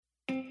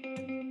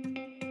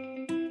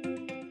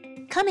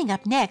Coming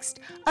up next,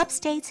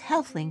 Upstate's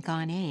HealthLink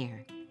on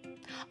Air.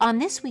 On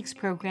this week's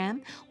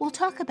program, we'll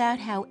talk about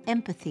how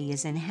empathy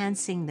is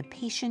enhancing the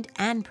patient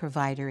and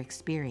provider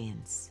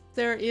experience.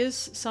 There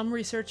is some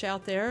research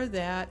out there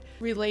that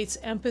relates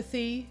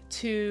empathy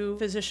to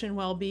physician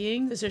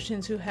well-being.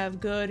 Physicians who have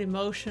good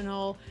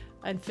emotional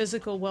and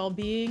physical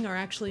well-being are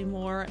actually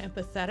more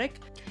empathetic.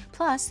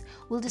 Plus,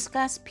 we'll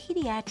discuss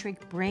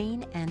pediatric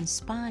brain and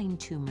spine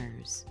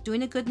tumors.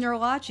 Doing a good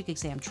neurologic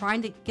exam,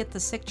 trying to get the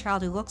sick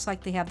child who looks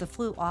like they have the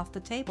flu off the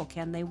table.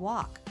 Can they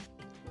walk?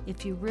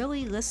 If you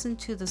really listen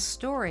to the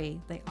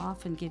story, they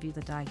often give you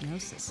the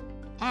diagnosis.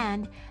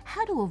 And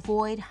how to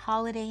avoid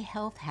holiday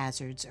health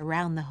hazards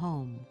around the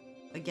home.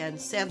 Again,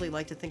 sadly,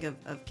 like to think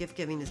of gift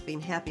giving as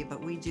being happy,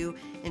 but we do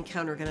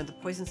encounter, again, at the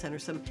Poison Center,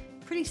 some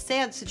pretty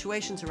sad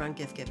situations around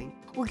gift giving.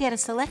 We'll get a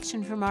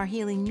selection from our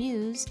Healing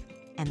Muse,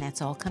 and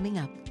that's all coming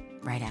up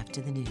right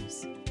after the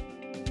news.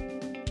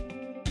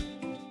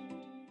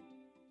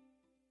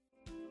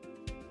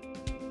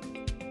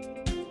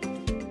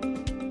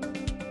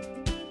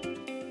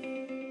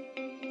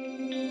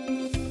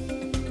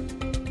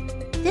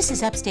 This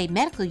is Upstate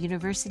Medical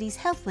University's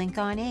HealthLink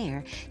on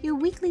Air, your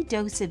weekly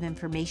dose of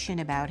information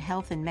about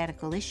health and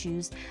medical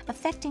issues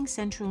affecting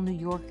Central New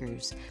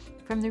Yorkers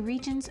from the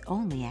region's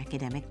only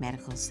academic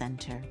medical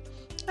center.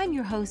 I'm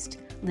your host,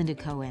 Linda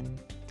Cohen.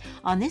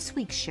 On this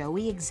week's show,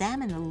 we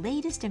examine the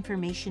latest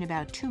information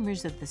about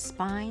tumors of the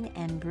spine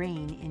and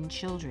brain in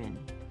children.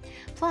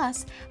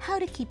 Plus, how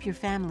to keep your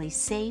family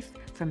safe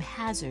from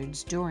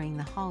hazards during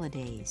the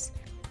holidays.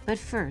 But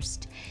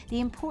first, the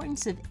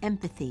importance of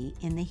empathy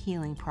in the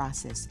healing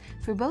process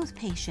for both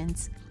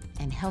patients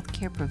and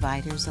healthcare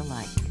providers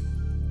alike.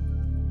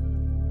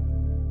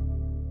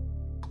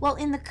 Well,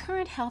 in the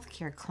current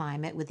healthcare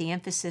climate, with the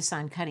emphasis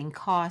on cutting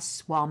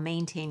costs while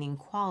maintaining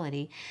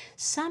quality,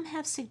 some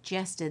have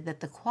suggested that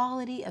the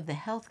quality of the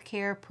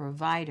healthcare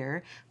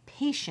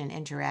provider-patient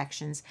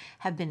interactions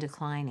have been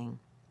declining.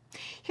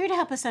 Here to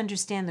help us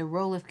understand the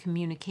role of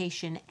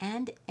communication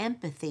and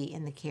empathy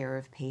in the care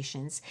of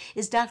patients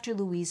is Dr.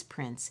 Louise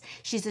Prince.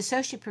 She's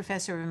Associate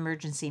Professor of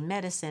Emergency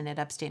Medicine at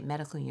Upstate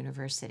Medical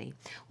University.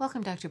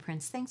 Welcome, Dr.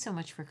 Prince. Thanks so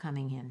much for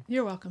coming in.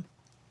 You're welcome.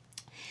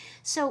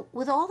 So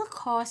with all the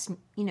cost,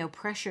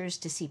 pressures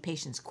to see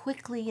patients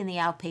quickly in the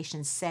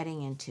outpatient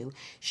setting and to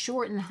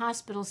shorten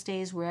hospital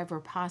stays wherever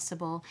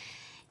possible,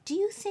 do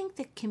you think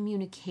that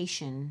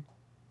communication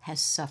has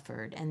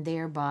suffered and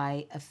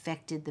thereby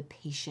affected the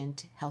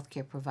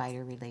patient-healthcare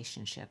provider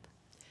relationship?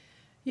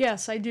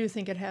 Yes, I do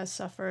think it has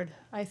suffered.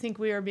 I think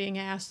we are being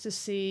asked to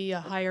see a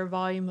higher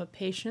volume of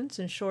patients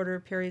in shorter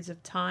periods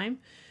of time,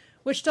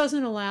 which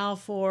doesn't allow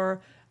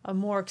for a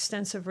more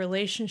extensive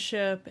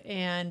relationship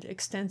and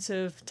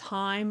extensive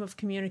time of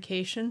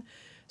communication.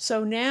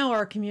 So now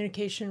our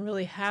communication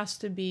really has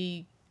to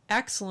be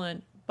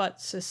excellent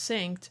but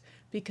succinct,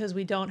 because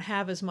we don't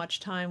have as much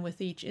time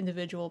with each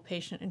individual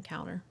patient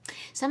encounter.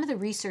 Some of the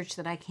research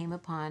that I came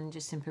upon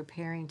just in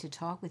preparing to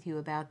talk with you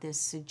about this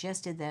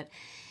suggested that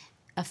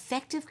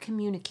effective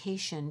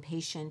communication,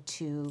 patient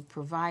to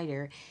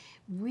provider,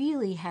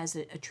 really has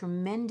a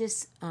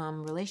tremendous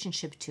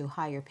relationship to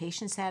higher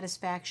patient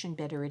satisfaction,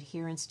 better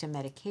adherence to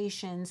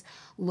medications,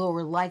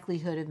 lower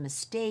likelihood of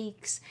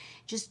mistakes,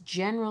 just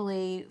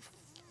generally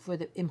for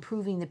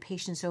improving the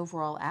patient's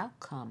overall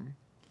outcome.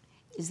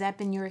 Has that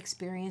been your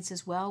experience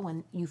as well,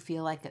 when you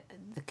feel like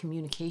the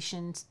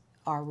communications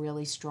are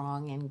really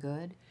strong and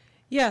good?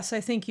 Yes, I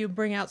think you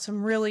bring out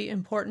some really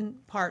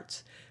important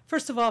parts.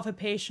 First of all, if a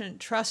patient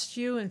trusts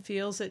you and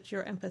feels that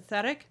you're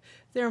empathetic,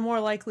 they're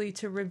more likely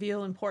to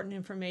reveal important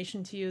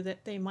information to you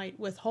that they might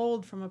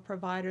withhold from a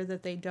provider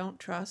that they don't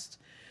trust.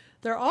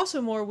 They're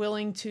also more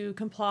willing to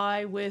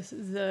comply with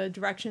the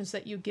directions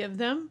that you give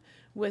them,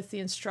 with the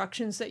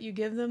instructions that you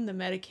give them, the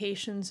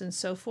medications and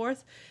so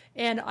forth.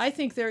 And I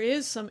think there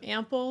is some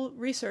ample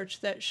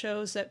research that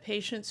shows that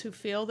patients who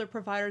feel their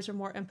providers are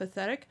more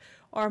empathetic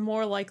are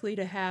more likely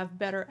to have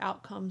better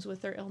outcomes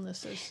with their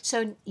illnesses.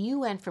 So you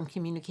went from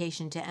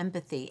communication to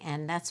empathy,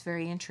 and that's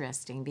very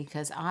interesting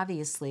because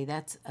obviously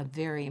that's a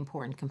very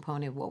important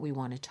component of what we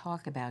want to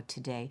talk about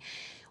today.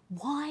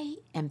 Why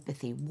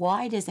empathy?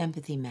 Why does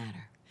empathy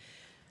matter?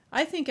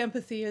 I think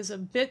empathy is a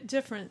bit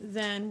different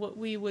than what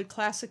we would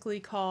classically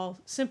call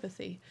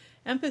sympathy.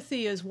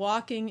 Empathy is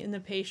walking in the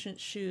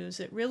patient's shoes.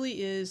 It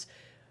really is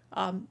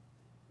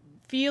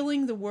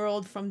feeling the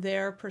world from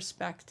their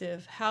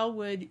perspective. How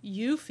would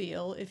you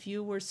feel if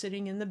you were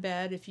sitting in the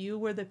bed, if you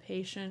were the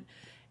patient,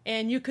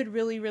 and you could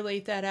really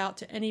relate that out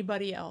to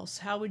anybody else?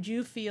 How would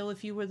you feel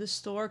if you were the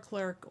store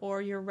clerk or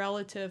your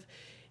relative?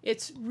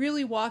 It's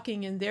really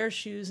walking in their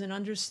shoes and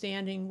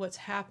understanding what's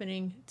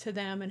happening to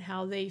them and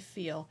how they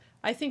feel.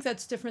 I think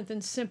that's different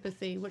than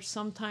sympathy, which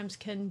sometimes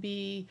can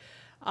be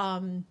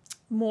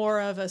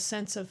more of a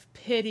sense of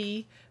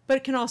pity, but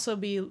it can also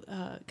be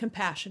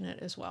compassionate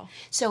as well.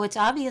 So it's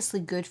obviously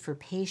good for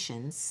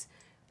patients,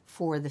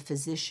 for the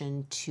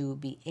physician to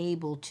be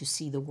able to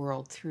see the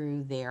world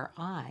through their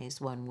eyes,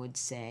 one would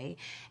say,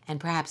 and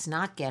perhaps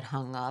not get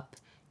hung up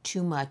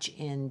too much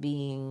in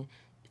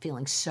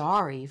feeling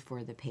sorry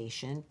for the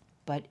patient,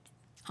 but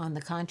on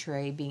the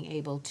contrary, being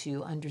able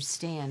to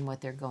understand what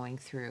they're going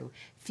through,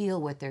 feel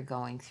what they're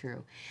going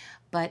through.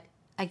 But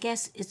I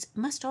guess it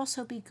must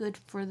also be good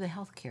for the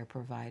healthcare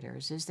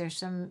providers. Is there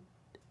some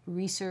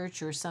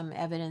research or some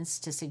evidence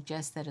to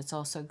suggest that it's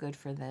also good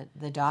for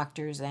the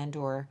doctors and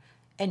or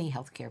any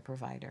healthcare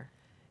provider?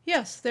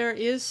 Yes, there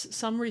is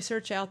some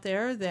research out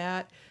there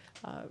that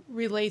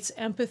relates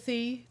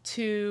empathy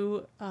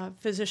to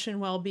physician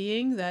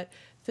well-being, that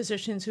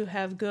physicians who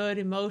have good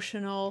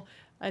emotional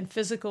and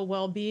physical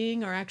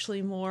well-being are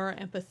actually more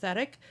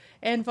empathetic,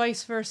 and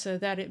vice versa,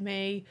 that it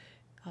may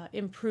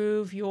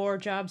improve your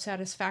job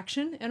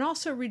satisfaction and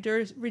also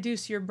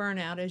reduce your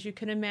burnout. As you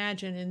can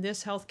imagine, in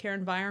this healthcare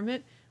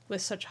environment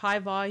with such high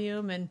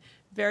volume and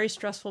very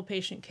stressful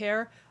patient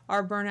care,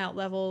 our burnout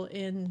level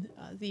in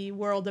the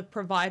world of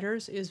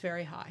providers is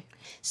very high.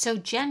 So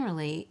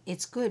generally,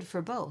 it's good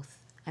for both.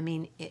 I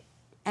mean,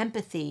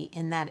 empathy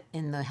in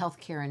the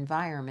healthcare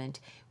environment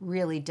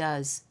really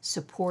does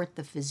support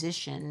the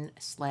physician /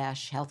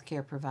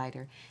 healthcare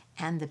provider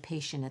and the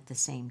patient at the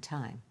same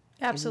time.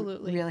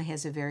 Absolutely. It really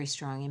has a very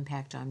strong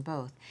impact on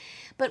both.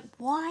 But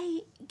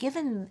why,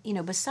 given,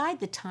 beside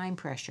the time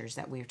pressures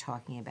that we're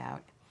talking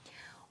about,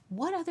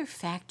 what other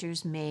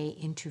factors may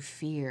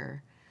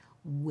interfere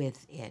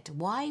with it?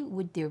 Why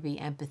would there be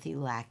empathy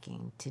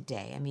lacking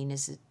today? I mean,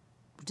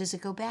 does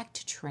it go back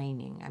to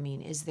training? I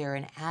mean, is there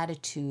an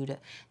attitude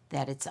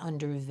that it's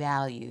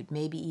undervalued,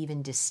 maybe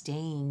even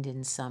disdained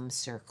in some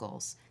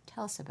circles?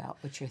 Tell us about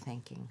what you're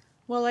thinking.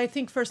 Well, I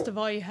think first of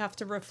all, you have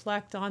to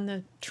reflect on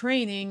the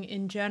training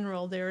in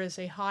general. There is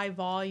a high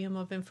volume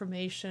of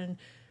information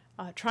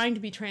trying to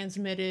be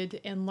transmitted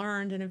and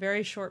learned in a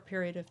very short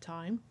period of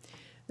time.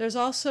 There's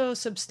also a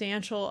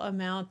substantial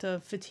amount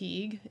of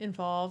fatigue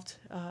involved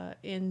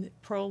in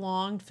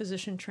prolonged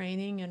physician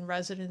training and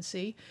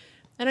residency.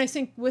 And I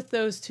think with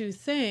those two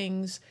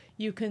things,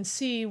 you can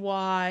see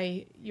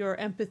why your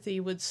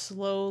empathy would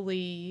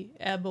slowly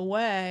ebb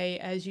away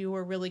as you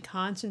were really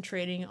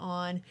concentrating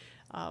on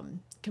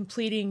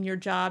completing your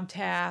job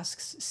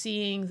tasks,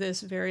 seeing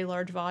this very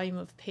large volume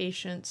of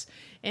patients,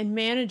 and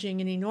managing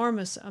an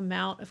enormous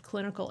amount of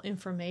clinical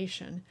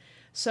information.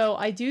 So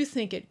I do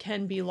think it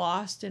can be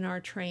lost in our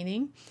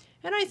training.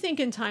 And I think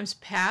in times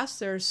past,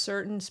 there are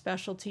certain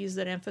specialties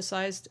that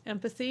emphasized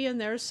empathy,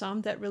 and there are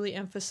some that really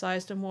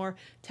emphasized a more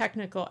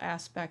technical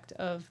aspect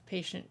of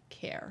patient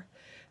care.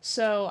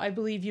 So I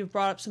believe you've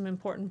brought up some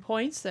important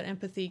points, that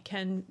empathy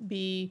can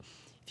be,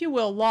 if you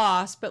will,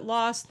 lost, but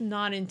lost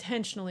not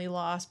intentionally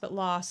lost, but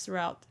lost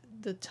throughout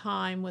the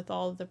time with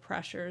all of the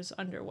pressures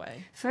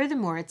underway.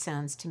 Furthermore, it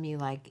sounds to me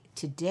like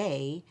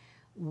today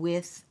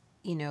with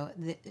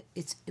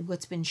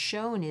what's been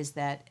shown is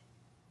that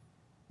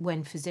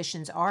when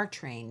physicians are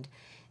trained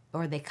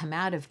or they come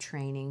out of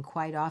training,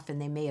 quite often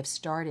they may have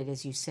started,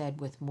 as you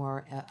said, with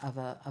more of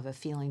a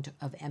feeling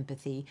of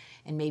empathy,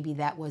 and maybe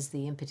that was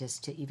the impetus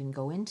to even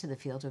go into the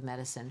field of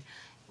medicine.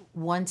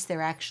 Once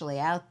they're actually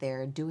out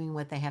there doing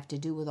what they have to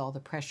do with all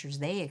the pressures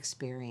they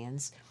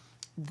experience,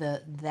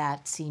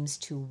 that seems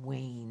to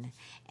wane.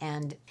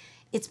 And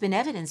it's been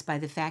evidenced by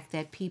the fact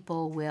that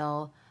people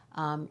will,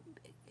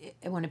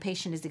 when a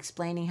patient is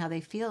explaining how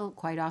they feel,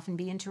 quite often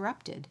be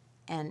interrupted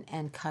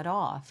and cut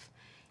off,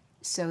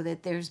 so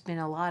that there's been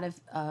a lot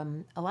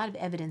of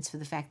evidence for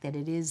the fact that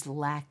it is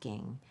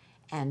lacking,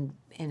 and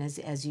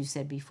as you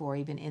said before,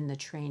 even in the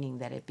training,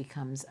 that it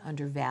becomes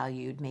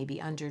undervalued, maybe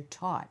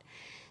undertaught.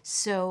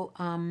 So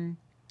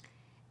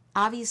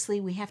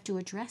obviously we have to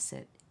address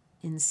it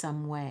in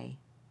some way.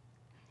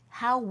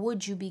 How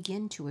would you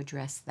begin to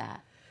address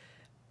that?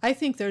 I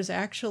think there's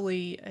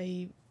actually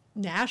a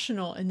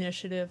national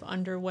initiative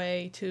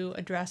underway to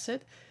address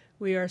it.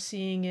 We are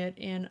seeing it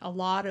in a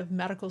lot of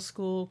medical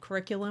school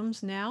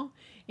curriculums now,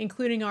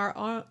 including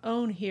our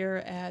own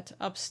here at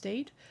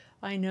Upstate.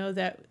 I know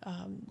that,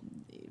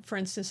 for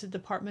instance, the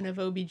Department of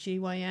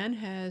OBGYN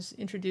has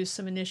introduced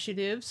some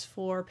initiatives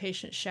for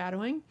patient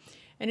shadowing.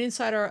 And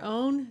inside our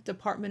own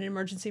Department of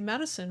Emergency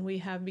Medicine, we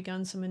have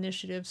begun some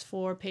initiatives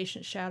for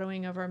patient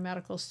shadowing of our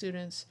medical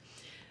students.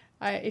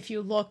 If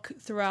you look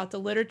throughout the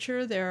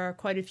literature, there are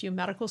quite a few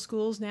medical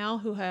schools now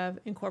who have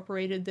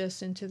incorporated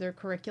this into their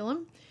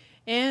curriculum.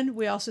 And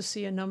we also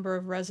see a number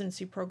of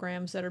residency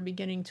programs that are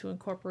beginning to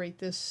incorporate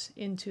this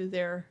into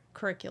their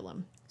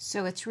curriculum.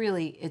 So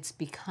it's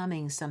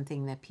becoming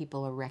something that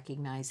people are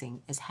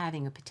recognizing as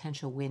having a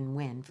potential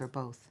win-win for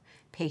both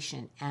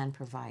patient and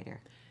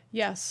provider.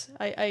 Yes,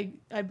 I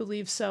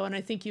believe so, and I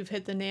think you've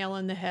hit the nail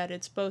on the head.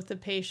 It's both the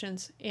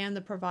patients and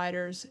the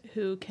providers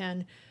who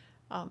can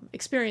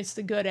experience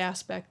the good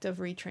aspect of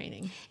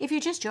retraining. If you're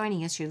just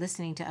joining us, you're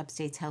listening to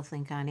Upstate's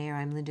HealthLink on Air.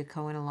 I'm Linda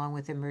Cohen, along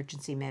with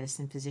emergency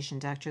medicine physician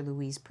Dr.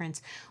 Louise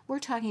Prince. We're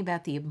talking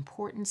about the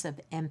importance of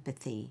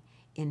empathy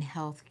in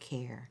health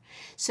care.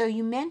 So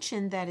you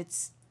mentioned that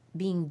it's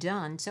being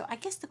done. So I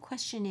guess the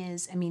question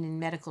is, in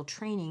medical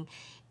training,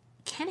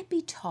 can it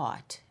be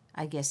taught?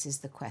 I guess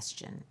is the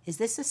question. Is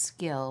this a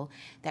skill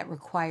that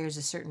requires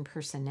a certain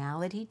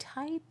personality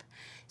type,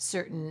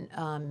 certain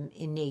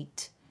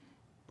innate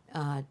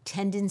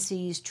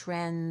tendencies,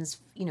 trends,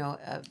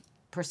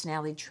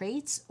 personality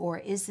traits, or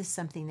is this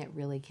something that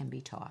really can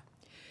be taught?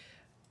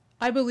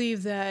 I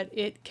believe that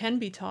it can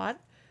be taught.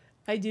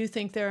 I do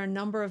think there are a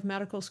number of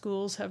medical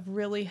schools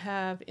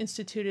have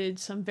instituted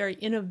some very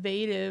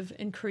innovative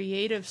and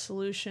creative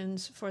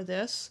solutions for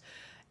this.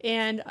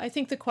 And I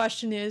think the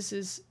question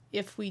is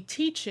if we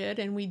teach it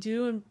and we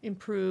do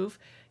improve,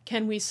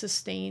 can we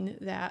sustain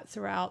that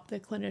throughout the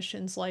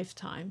clinician's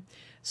lifetime?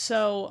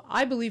 So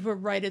I believe we're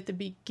right at the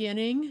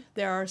beginning.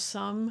 There are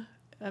some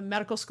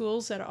medical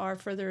schools that are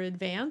further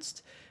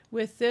advanced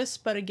with this,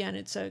 but again,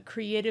 it's a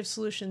creative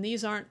solution.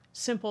 These aren't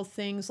simple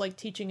things like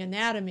teaching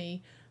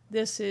anatomy.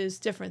 This is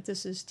different.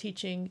 This is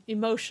teaching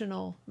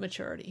emotional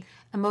maturity.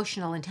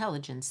 Emotional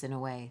intelligence, in a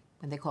way,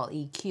 when they call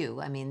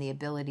EQ. I mean, the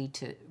ability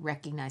to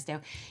recognize.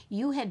 Now,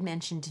 you had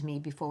mentioned to me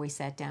before we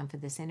sat down for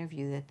this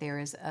interview that there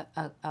is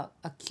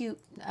a cute,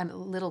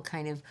 little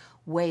kind of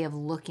way of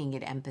looking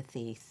at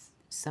empathy,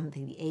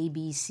 something, the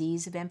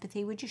ABCs of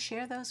empathy. Would you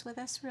share those with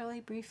us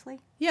really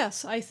briefly?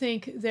 Yes, I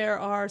think there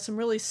are some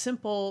really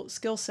simple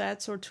skill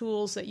sets or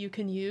tools that you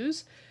can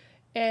use.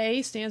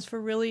 A stands for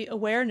really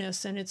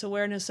awareness, and it's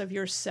awareness of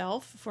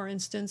yourself. For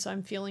instance,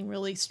 I'm feeling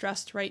really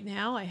stressed right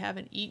now. I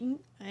haven't eaten,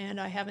 and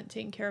I haven't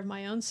taken care of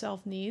my own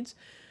self needs.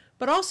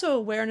 But also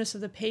awareness of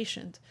the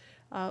patient,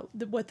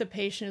 what the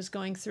patient is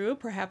going through,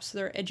 perhaps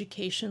their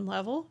education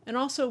level, and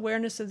also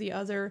awareness of the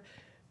other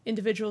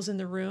individuals in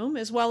the room,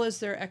 as well as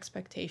their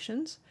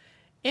expectations.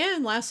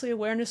 And lastly,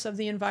 awareness of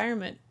the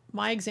environment.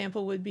 My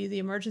example would be the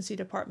emergency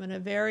department, a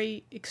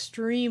very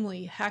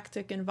extremely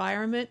hectic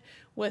environment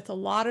with a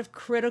lot of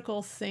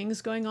critical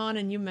things going on,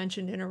 and you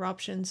mentioned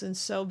interruptions, and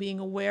so being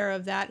aware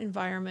of that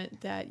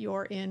environment that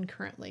you're in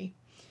currently.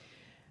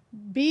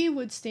 B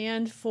would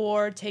stand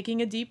for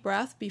taking a deep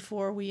breath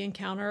before we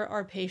encounter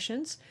our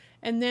patients,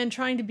 and then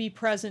trying to be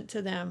present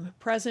to them,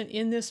 present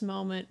in this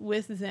moment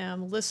with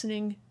them,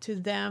 listening to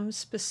them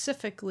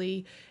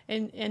specifically,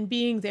 and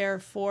being there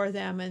for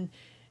them. And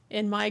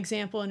in my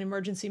example in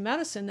emergency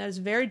medicine, that is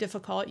very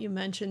difficult. You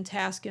mentioned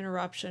task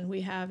interruption.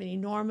 We have an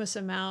enormous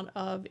amount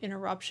of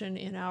interruption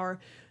in our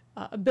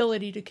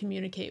ability to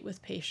communicate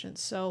with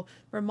patients. So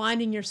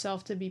reminding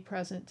yourself to be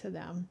present to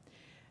them.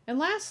 And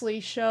lastly,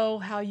 show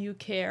how you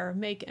care.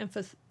 Make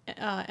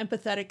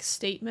empathetic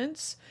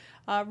statements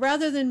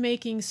rather than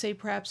making, say,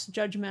 perhaps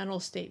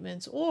judgmental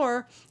statements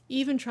or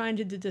even trying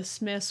to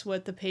dismiss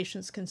what the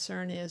patient's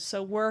concern is.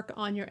 So work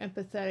on your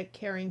empathetic,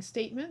 caring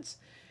statements,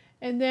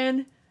 and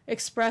then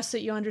express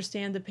that you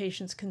understand the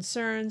patient's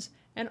concerns,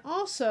 and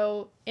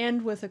also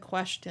end with a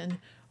question.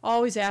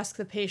 Always ask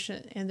the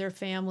patient and their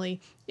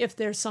family if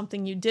there's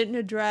something you didn't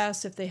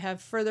address, if they have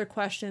further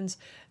questions.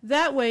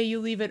 That way you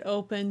leave it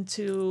open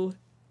to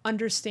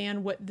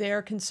understand what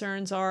their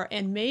concerns are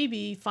and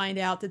maybe find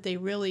out that they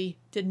really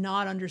did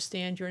not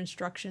understand your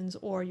instructions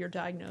or your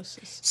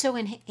diagnosis. So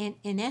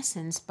in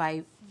essence,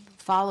 by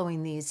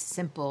following these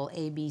simple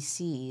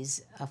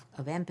ABCs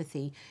of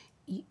empathy,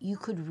 you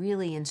could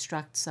really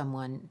instruct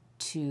someone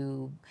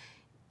to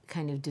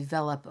kind of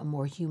develop a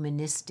more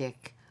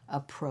humanistic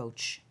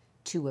approach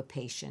to a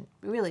patient.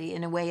 Really,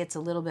 in a way, it's a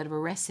little bit of a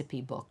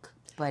recipe book,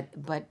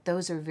 but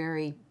those are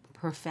very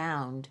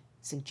profound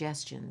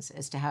suggestions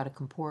as to how to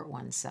comport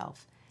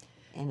oneself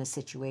in a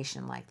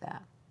situation like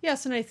that.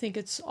 Yes, and I think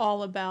it's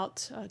all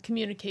about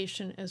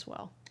communication as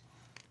well.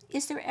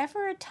 Is there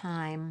ever a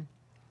time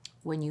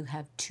when you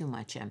have too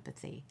much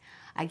empathy?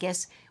 I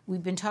guess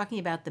we've been talking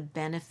about the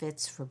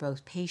benefits for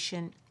both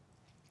patient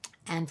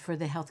and for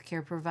the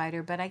healthcare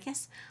provider, but I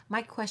guess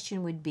my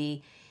question would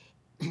be,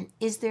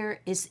 is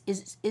there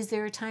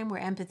a time where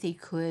empathy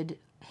could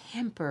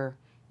hamper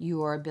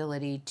your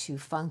ability to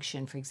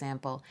function, for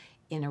example,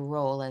 in a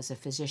role as a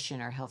physician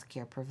or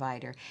healthcare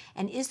provider?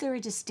 And is there a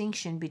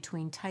distinction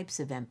between types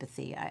of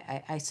empathy?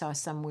 I saw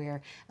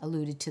somewhere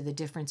alluded to the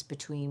difference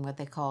between what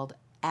they called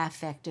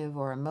affective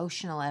or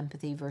emotional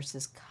empathy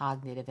versus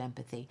cognitive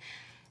empathy.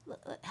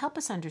 Help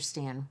us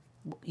understand,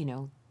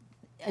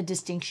 a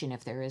distinction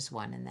if there is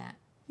one in that.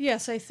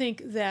 Yes, I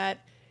think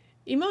that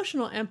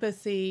emotional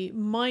empathy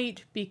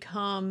might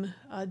become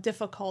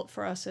difficult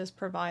for us as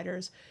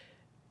providers.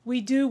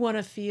 We do want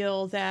to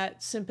feel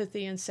that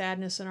sympathy and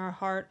sadness in our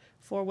heart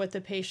for what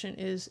the patient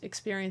is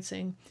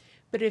experiencing.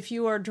 But if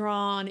you are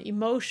drawn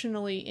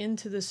emotionally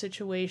into the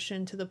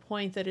situation to the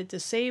point that it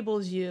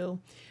disables you,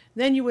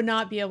 then you would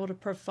not be able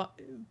to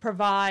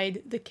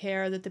provide the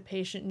care that the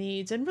patient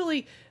needs and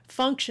really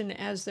function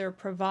as their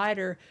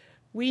provider.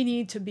 We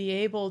need to be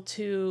able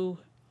to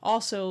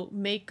also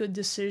make good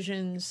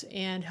decisions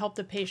and help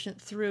the patient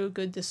through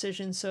good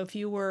decisions. So if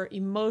you were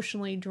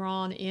emotionally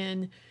drawn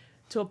in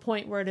to a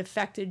point where it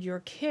affected your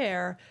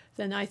care,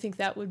 then I think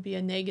that would be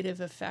a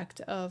negative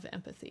effect of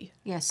empathy.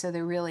 Yeah, so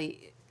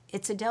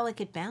it's a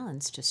delicate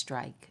balance to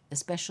strike,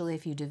 especially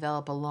if you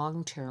develop a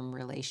long-term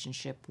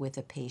relationship with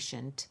a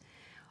patient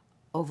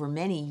over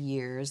many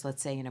years,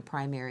 let's say in a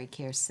primary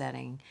care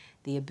setting.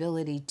 The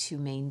ability to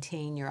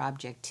maintain your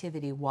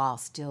objectivity while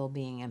still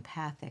being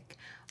empathic,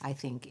 I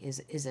think,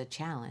 is a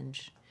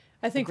challenge.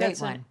 I think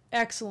that's an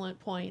excellent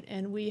point,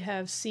 and we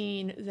have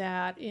seen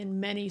that in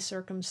many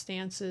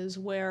circumstances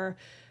where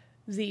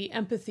the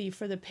empathy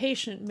for the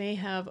patient may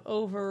have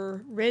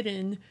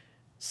overridden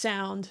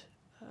sound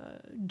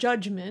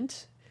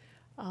judgment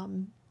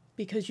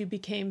because you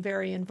became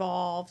very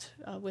involved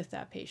with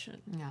that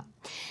patient. Yeah.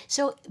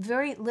 So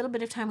very little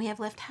bit of time we have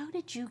left. How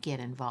did you get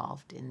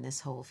involved in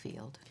this whole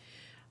field?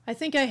 I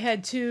think I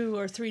had 2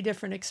 or 3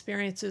 different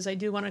experiences. I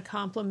do want to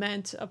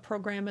compliment a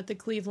program at the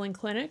Cleveland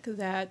Clinic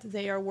that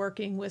they are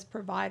working with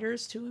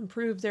providers to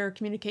improve their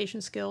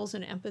communication skills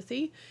and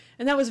empathy.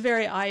 And that was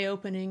very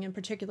eye-opening. In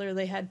particular,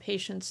 they had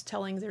patients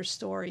telling their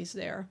stories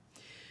there.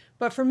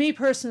 But for me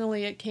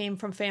personally, it came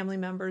from family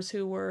members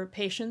who were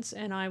patients,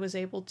 and I was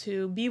able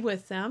to be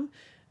with them,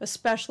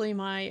 especially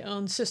my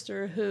own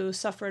sister who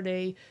suffered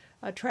a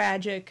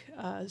tragic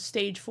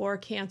stage 4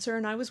 cancer,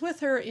 and I was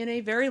with her in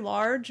a very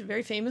large,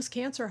 very famous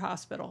cancer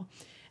hospital.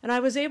 And I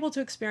was able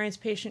to experience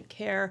patient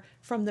care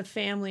from the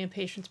family and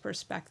patient's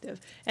perspective.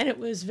 And it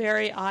was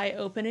very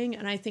eye-opening,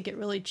 and I think it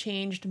really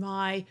changed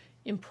my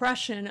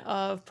impression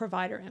of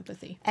provider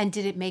empathy. And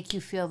did it make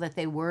you feel that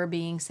they were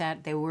being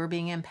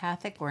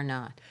empathic or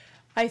not?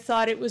 I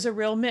thought it was a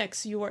real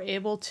mix. You were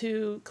able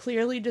to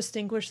clearly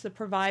distinguish the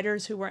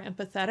providers who were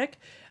empathetic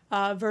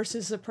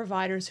versus the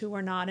providers who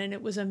were not. And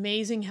it was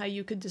amazing how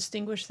you could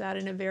distinguish that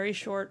in a very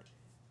short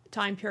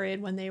time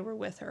period when they were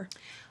with her.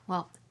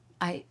 Well,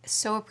 I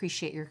so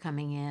appreciate your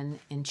coming in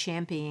and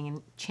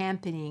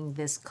championing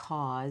this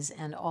cause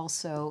and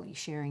also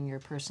sharing your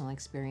personal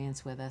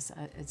experience with us.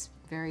 It's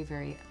very,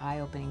 very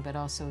eye-opening, but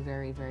also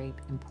very, very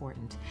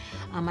important.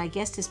 My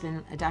guest has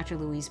been Dr.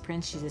 Louise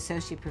Prince. She's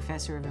Associate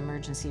Professor of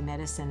Emergency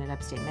Medicine at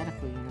Upstate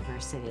Medical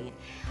University.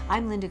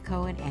 I'm Linda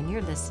Cohen, and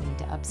you're listening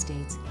to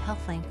Upstate's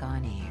HealthLink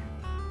on Air.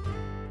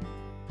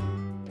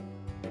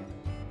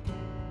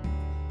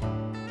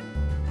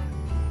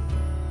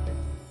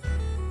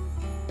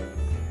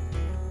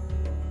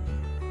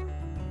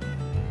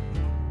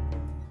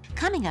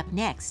 Coming up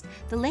next,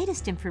 the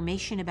latest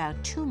information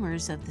about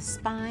tumors of the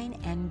spine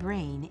and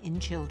brain in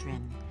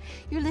children.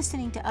 You're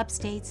listening to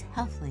Upstate's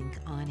HealthLink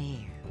on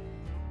Air.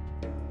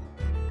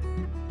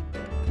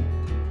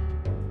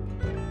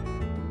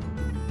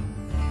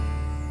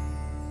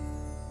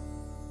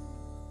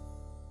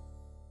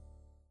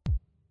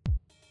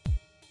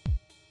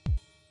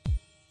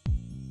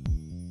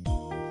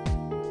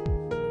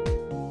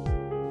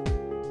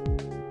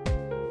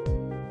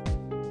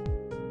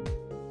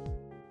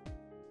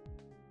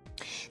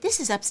 This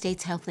is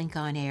Upstate's HealthLink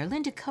on Air.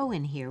 Linda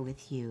Cohen here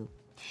with you.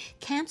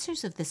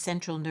 Cancers of the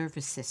central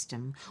nervous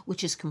system,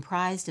 which is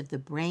comprised of the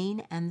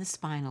brain and the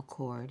spinal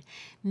cord,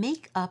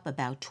 make up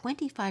about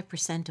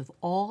 25% of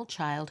all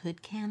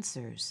childhood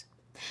cancers.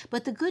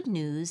 But the good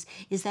news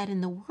is that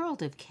in the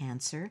world of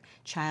cancer,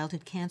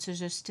 childhood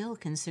cancers are still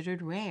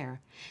considered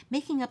rare,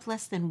 making up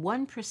less than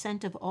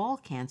 1% of all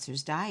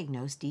cancers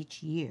diagnosed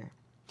each year.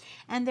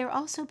 And they're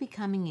also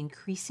becoming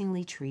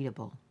increasingly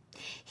treatable.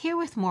 Here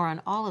with more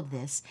on all of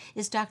this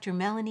is Dr.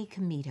 Melanie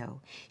Comito.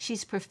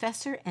 She's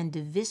professor and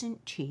division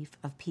chief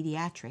of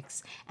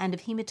pediatrics and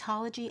of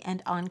hematology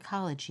and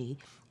oncology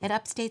at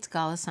Upstate's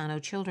Golisano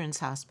Children's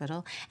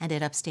Hospital and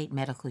at Upstate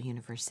Medical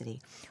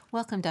University.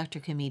 Welcome,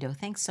 Dr. Comito.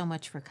 Thanks so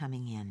much for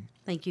coming in.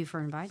 Thank you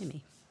for inviting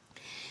me.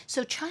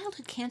 So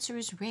childhood cancer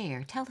is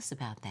rare. Tell us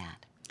about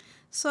that.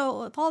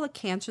 So of all the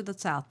cancer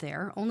that's out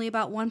there, only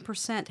about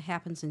 1%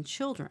 happens in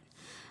children.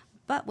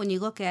 But when you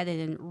look at it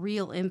in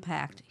real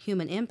impact,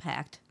 human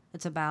impact,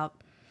 it's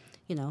about,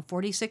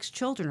 46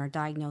 children are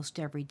diagnosed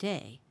every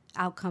day.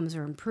 Outcomes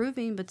are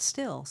improving, but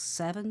still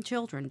 7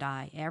 children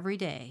die every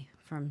day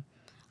from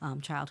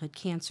childhood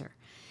cancer.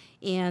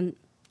 And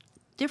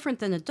different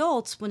than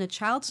adults, when a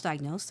child's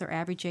diagnosed, their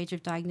average age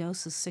of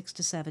diagnosis is 6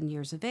 to 7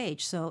 years of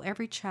age. So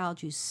every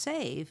child you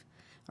save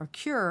or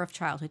cure of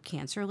childhood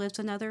cancer lives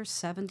another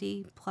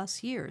 70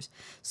 plus years.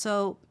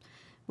 So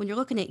when you're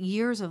looking at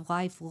years of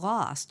life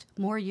lost,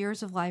 more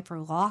years of life are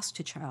lost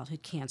to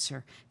childhood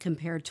cancer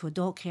compared to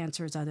adult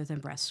cancers other than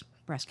breast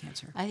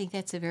cancer. I think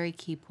that's a very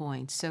key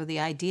point. So the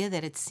idea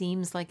that it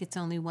seems like it's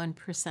only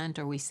 1%,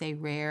 or we say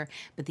rare,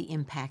 but the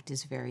impact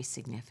is very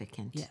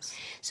significant. Yes.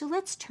 So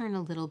let's turn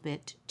a little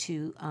bit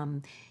to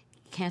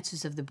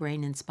cancers of the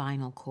brain and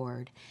spinal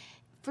cord.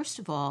 First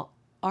of all,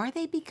 are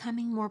they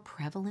becoming more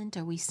prevalent?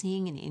 Are we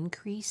seeing an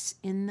increase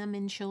in them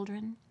in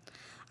children?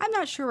 I'm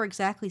not sure we're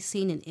exactly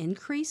seeing an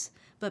increase,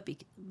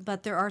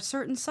 but there are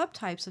certain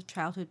subtypes of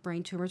childhood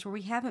brain tumors where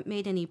we haven't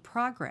made any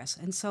progress.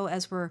 And so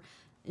as we're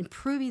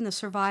improving the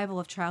survival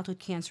of childhood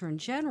cancer in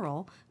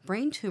general,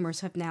 brain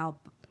tumors have now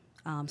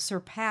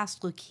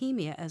surpassed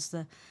leukemia as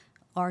the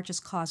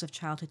largest cause of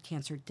childhood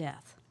cancer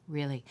death.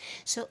 Really?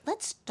 So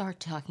let's start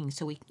talking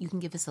so you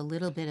can give us a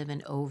little bit of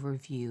an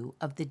overview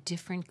of the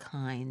different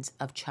kinds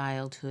of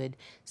childhood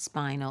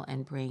spinal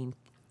and brain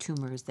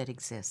tumors that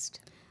exist.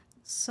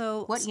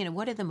 So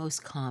what are the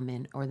most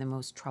common or the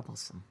most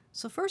troublesome?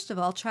 So first of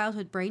all,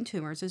 childhood brain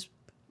tumors is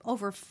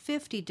over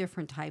 50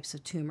 different types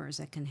of tumors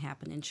that can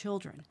happen in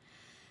children.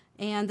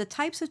 And the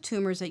types of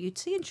tumors that you'd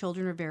see in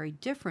children are very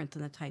different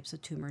than the types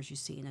of tumors you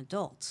see in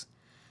adults.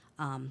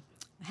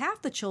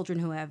 half the children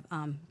who have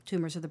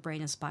tumors of the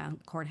brain and spinal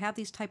cord have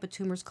these type of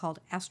tumors called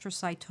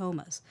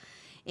astrocytomas.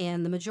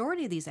 And the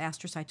majority of these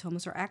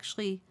astrocytomas are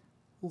actually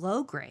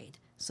low grade.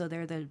 So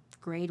they're the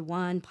grade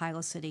 1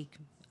 pilocytic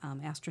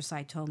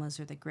astrocytomas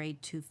or the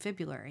grade 2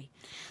 fibrillary.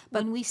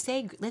 But when we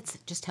say, let's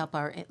just help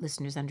our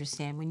listeners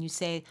understand, when you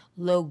say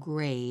low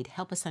grade,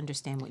 help us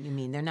understand what you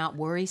mean. They're not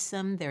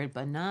worrisome, they're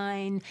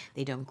benign,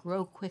 they don't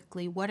grow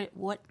quickly. What are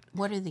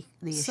the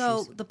issues?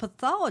 So the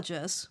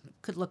pathologist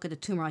could look at a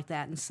tumor like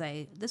that and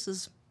say, this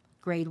is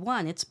grade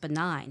 1, it's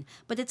benign.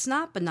 But it's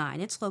not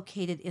benign, it's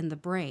located in the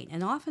brain.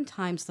 And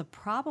oftentimes the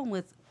problem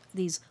with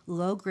these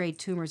low-grade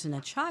tumors in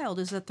a child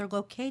is that they're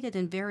located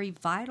in very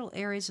vital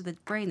areas of the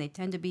brain. They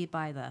tend to be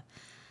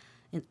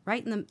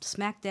right in the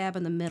smack dab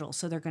in the middle.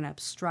 So they're going to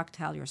obstruct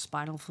how your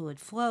spinal fluid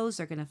flows.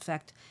 They're going to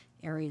affect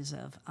areas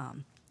of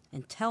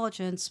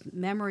intelligence,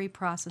 memory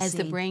processing. As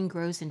the brain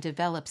grows and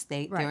develops,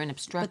 they're an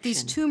obstruction. But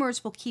these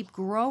tumors will keep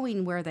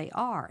growing where they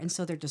are, and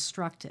so they're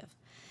destructive.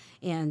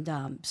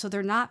 And so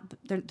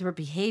their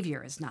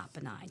behavior is not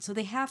benign. So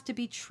they have to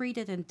be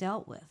treated and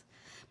dealt with.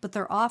 But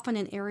they're often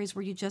in areas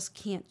where you just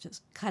can't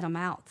just cut them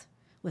out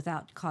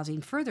without causing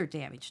further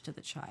damage to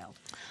the child.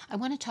 I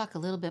want to talk a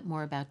little bit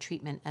more about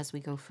treatment as we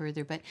go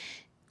further, but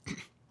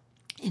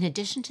in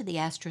addition to the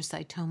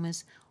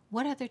astrocytomas,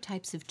 what other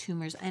types of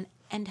tumors and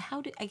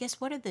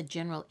what are the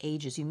general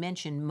ages? You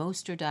mentioned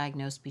most are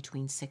diagnosed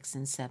between 6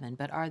 and 7,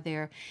 but are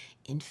there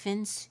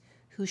infants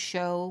who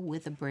show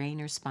with a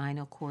brain or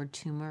spinal cord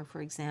tumor,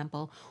 for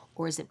example,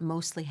 or is it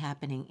mostly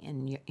happening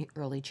in your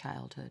early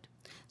childhood?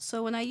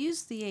 So when I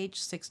use the age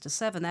 6 to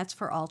 7, that's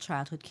for all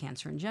childhood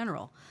cancer in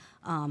general.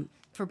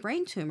 For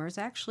brain tumors,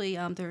 actually,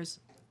 there's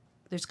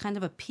kind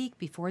of a peak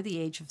before the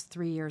age of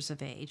 3 years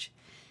of age,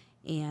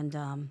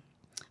 and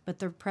but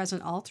they're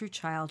present all through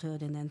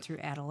childhood and then through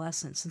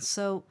adolescence. And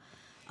so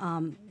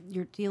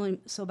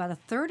so about a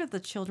third of the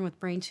children with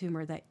brain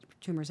tumors that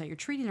you're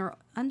treating are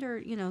under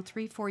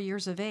 3-4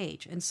 years of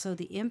age, and so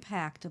the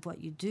impact of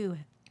what you do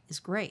is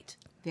great.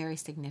 Very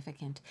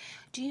significant.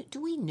 Do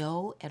we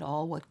know at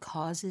all what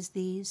causes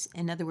these?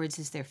 In other words,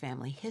 is there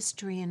family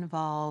history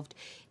involved?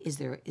 Is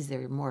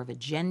there more of a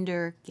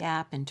gender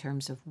gap in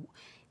terms of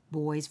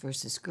boys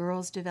versus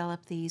girls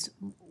develop these?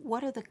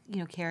 What are the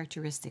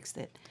characteristics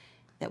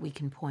that we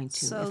can point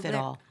to, if at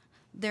all?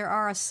 There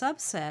are a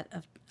subset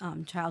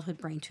of childhood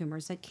brain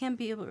tumors that can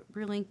be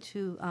linked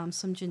to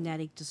some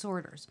genetic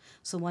disorders.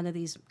 So one of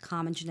these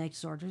common genetic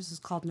disorders is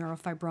called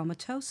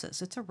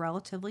neurofibromatosis. It's a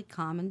relatively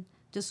common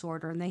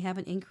disorder, and they have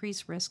an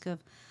increased risk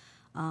of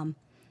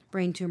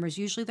brain tumors.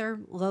 Usually they're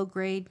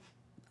low-grade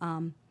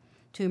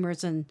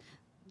tumors, and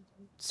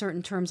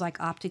certain terms like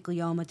optic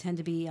glioma tend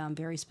to be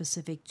very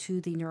specific to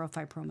the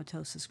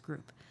neurofibromatosis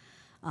group.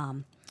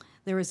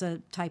 There is a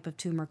type of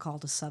tumor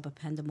called a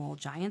subependymal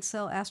giant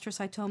cell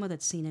astrocytoma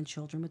that's seen in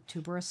children with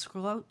tuberous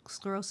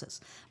sclerosis.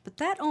 But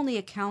that only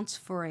accounts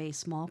for a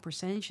small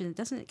percentage, and it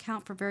doesn't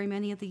account for very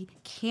many of the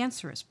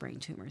cancerous brain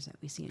tumors that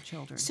we see in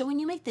children. So when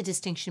you make the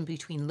distinction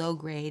between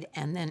low-grade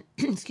and then,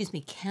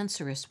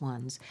 cancerous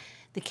ones,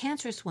 the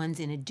cancerous ones,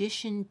 in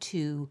addition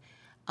to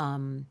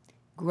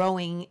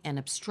growing and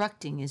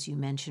obstructing, as you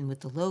mentioned, with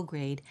the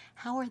low-grade,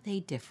 how are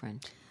they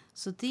different?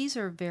 So these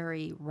are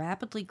very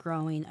rapidly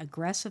growing,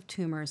 aggressive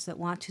tumors that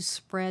want to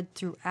spread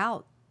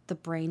throughout the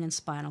brain and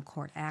spinal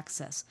cord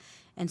axis.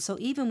 And so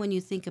even when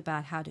you think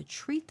about how to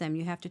treat them,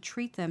 you have to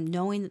treat them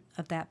knowing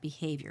of that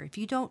behavior. If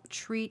you don't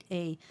treat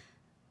a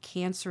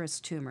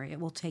cancerous tumor, it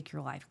will take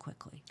your life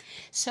quickly.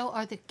 So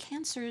are the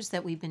cancers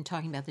that we've been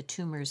talking about, the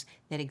tumors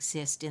that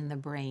exist in the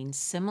brain,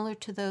 similar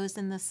to those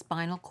in the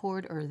spinal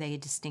cord, or are they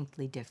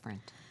distinctly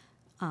different?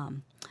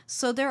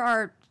 So there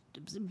are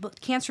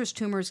cancerous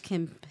tumors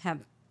can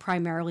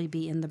primarily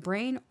be in the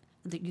brain.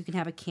 That you can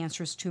have a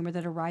cancerous tumor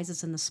that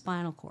arises in the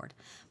spinal cord.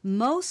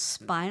 Most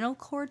spinal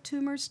cord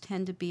tumors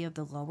tend to be of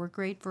the lower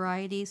grade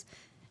varieties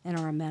and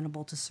are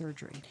amenable to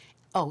surgery.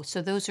 Oh,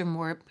 so those are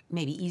more,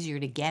 maybe easier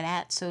to get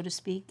at, so to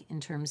speak, in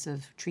terms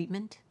of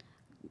treatment?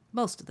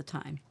 Most of the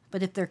time.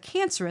 But if they're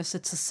cancerous,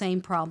 it's the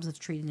same problems of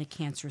treating a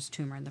cancerous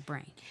tumor in the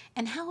brain.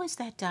 And how is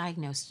that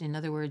diagnosed? In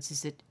other words,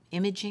 is it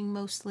imaging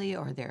mostly,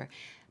 or are there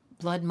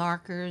blood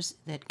markers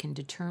that can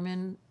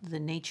determine the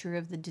nature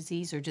of the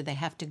disease, or do they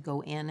have to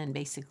go in and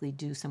basically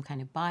do some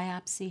kind of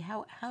biopsy?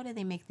 How do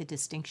they make the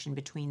distinction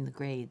between the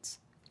grades?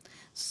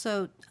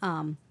 So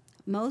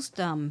most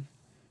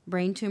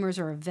brain tumors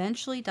are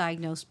eventually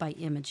diagnosed by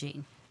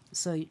imaging,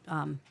 so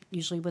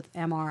usually with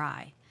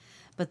MRI.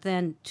 But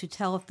then to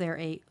tell if they're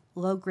a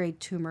low-grade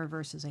tumor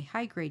versus a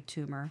high-grade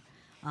tumor,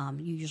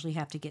 you usually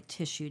have to get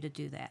tissue to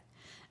do that.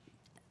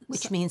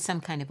 Which means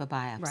some kind of a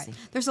biopsy. Right.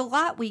 There's a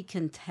lot we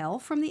can tell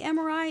from the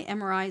MRI.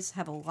 MRIs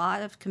have a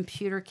lot of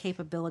computer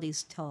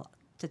capabilities to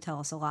tell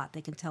us a lot. They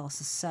can tell us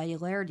the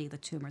cellularity of the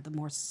tumor. The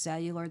more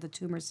cellular the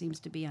tumor seems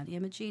to be on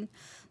imaging,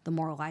 the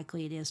more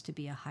likely it is to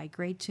be a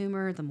high-grade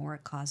tumor, the more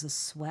it causes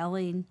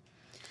swelling.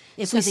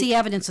 If we see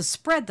evidence of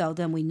spread, though,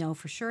 then we know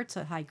for sure it's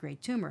a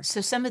high-grade tumor.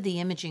 So some of the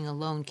imaging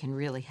alone can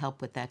really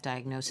help with that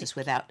diagnosis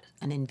without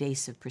an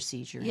invasive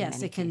procedure in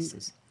many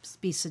cases.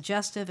 be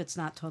suggestive. It's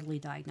not totally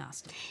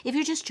diagnostic. If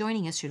you're just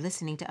joining us, you're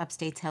listening to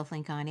Upstate's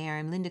HealthLink on Air.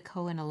 I'm Linda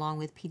Cohen, along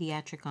with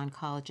pediatric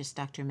oncologist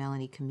Dr.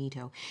 Melanie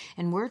Comito,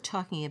 and we're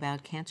talking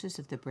about cancers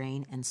of the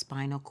brain and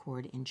spinal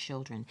cord in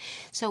children.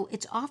 So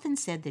it's often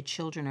said that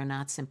children are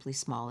not simply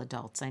small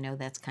adults. I know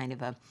that's kind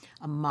of a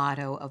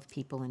motto of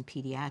people in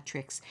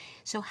pediatrics.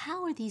 So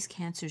how are these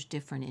cancers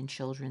different in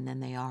children than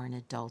they are in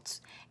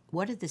adults?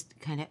 What are this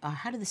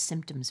how do the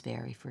symptoms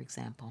vary, for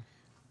example?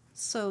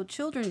 So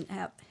children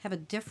have a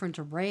different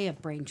array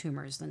of brain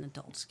tumors than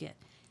adults get.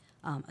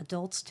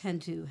 Adults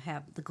tend to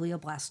have the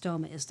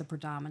glioblastoma is the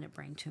predominant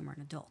brain tumor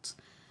in adults.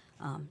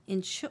 And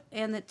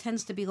it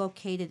tends to be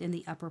located in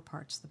the upper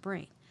parts of the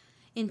brain.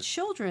 In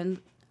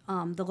children,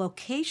 the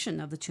location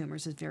of the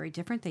tumors is very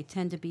different. They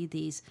tend to be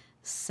these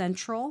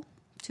central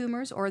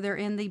tumors, or they're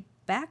in the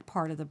back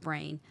part of the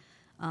brain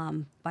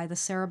by the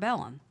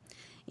cerebellum.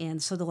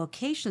 And so the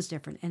location is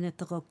different. And if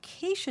the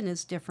location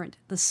is different,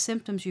 the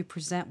symptoms you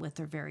present with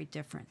are very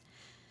different.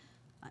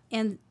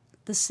 And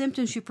the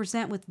symptoms you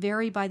present with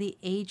vary by the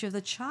age of the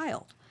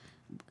child.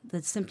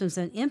 The symptoms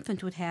an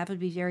infant would have would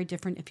be very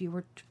different if you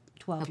were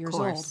 12 years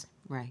old.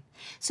 Right.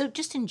 So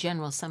just in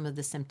general, some of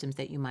the symptoms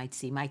that you might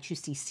see you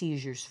see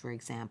seizures, for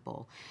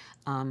example,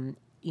 a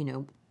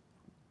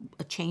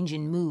change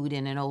in mood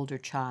in an older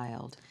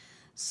child?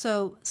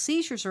 So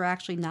seizures are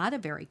actually not a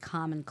very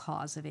common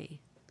cause of a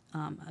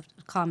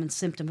common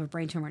symptom of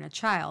brain tumor in a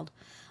child.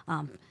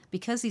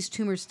 Because these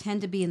tumors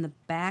tend to be in the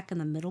back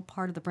and the middle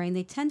part of the brain,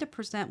 they tend to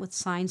present with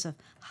signs of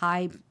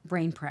high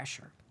brain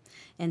pressure.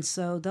 And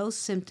so those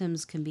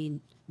symptoms can be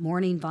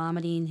morning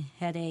vomiting,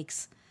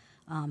 headaches.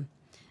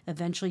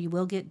 Eventually you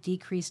will get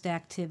decreased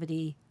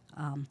activity.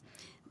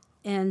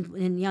 And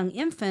in young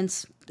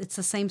infants, it's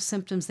the same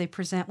symptoms they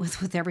present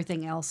with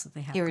everything else that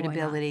they have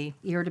Irritability.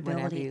 going on.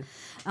 Irritability.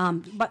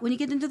 But when you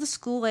get into the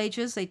school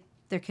ages,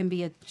 there can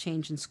be a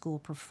change in school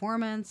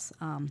performance.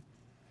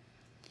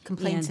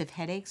 Complaints of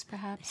headaches,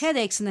 perhaps?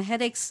 Headaches, and the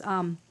headaches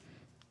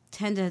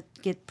tend to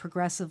get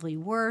progressively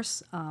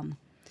worse.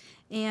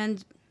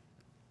 And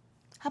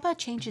how about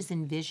changes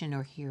in vision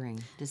or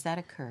hearing? Does that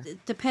occur?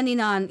 Depending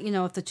on,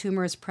 if the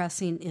tumor is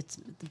pressing,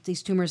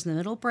 these tumors in the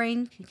middle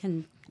brain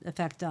can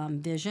affect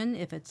vision.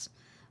 If it's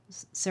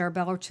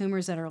cerebellar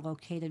tumors that are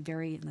located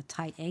very in the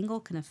tight angle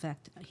can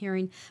affect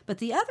hearing. But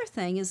the other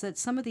thing is that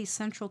some of these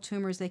central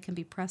tumors, they can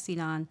be pressing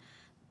on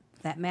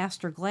that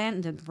master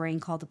gland in the brain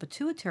called the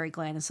pituitary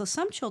gland. And so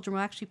some children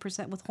will actually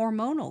present with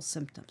hormonal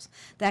symptoms.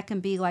 That can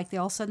be like they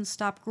all of a sudden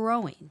stop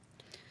growing.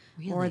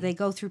 Really? Or they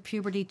go through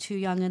puberty too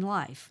young in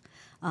life.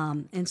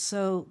 And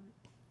so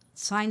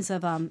signs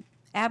of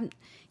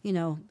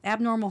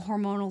abnormal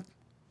hormonal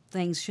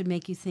things should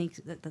make you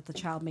think that the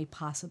child may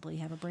possibly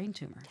have a brain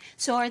tumor.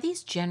 So are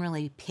these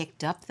generally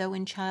picked up, though,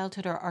 in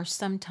childhood, or are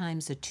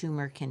sometimes a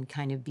tumor can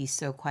kind of be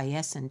so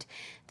quiescent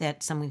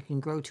that someone can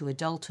grow to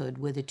adulthood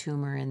with a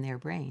tumor in their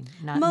brain,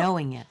 not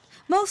knowing it?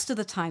 Most of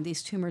the time,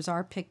 these tumors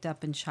are picked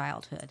up in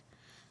childhood.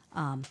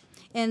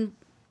 And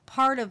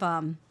part of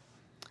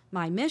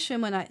my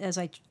mission as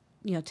I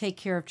take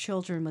care of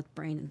children with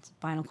brain and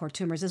spinal cord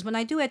tumors is when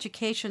I do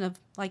education of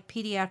like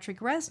pediatric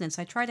residents,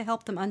 I try to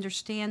help them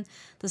understand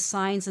the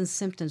signs and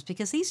symptoms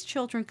because these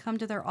children come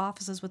to their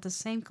offices with the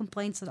same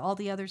complaints that all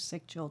the other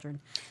sick children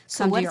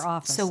come to your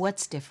office. So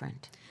what's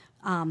different?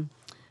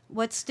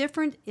 What's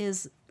different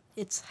is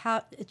it's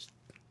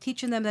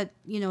teaching them that,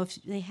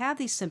 if they have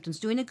these symptoms,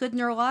 doing a good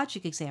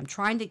neurologic exam,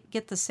 trying to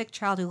get the sick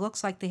child who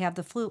looks like they have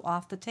the flu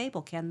off the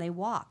table. Can they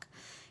walk?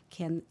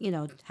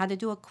 How to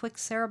do a quick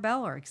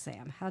cerebellar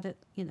exam,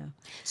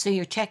 So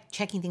you're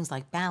checking things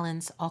like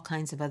balance, all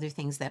kinds of other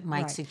things that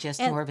might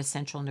suggest more of a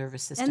central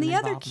nervous system And the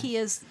involvement. other key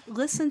is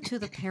listen to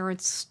the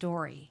parent's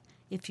story.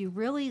 If you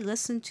really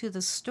listen to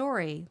the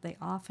story, they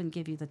often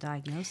give you the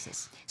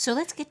diagnosis. So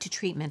let's get to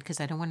treatment because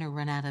I don't want to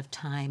run out of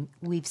time.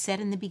 We've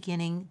said in the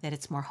beginning that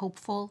it's more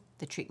hopeful,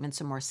 the treatments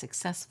are more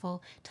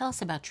successful. Tell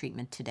us about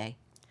treatment today.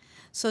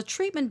 So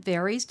treatment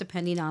varies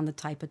depending on the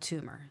type of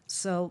tumor.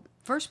 So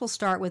first we'll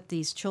start with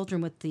these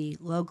children with the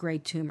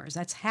low-grade tumors.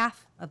 That's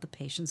half of the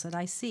patients that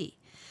I see.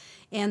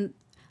 And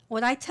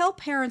what I tell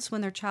parents when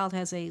their child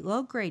has a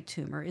low-grade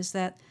tumor is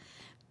that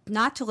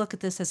not to look at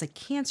this as a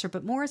cancer,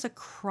 but more as a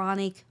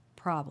chronic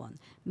problem.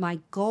 My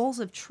goals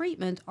of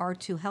treatment are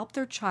to help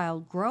their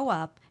child grow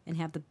up and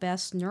have the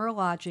best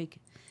neurologic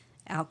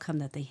outcome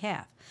that they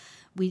have.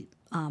 We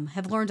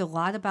have learned a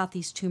lot about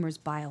these tumors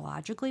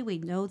biologically. We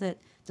know that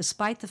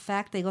despite the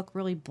fact they look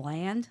really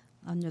bland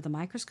under the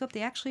microscope,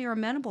 they actually are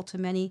amenable to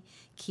many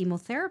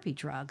chemotherapy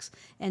drugs.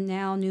 And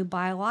now new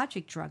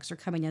biologic drugs are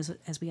coming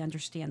as we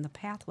understand the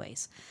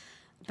pathways.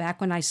 Back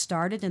when I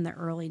started in the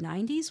early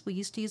 90s, we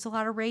used to use a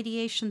lot of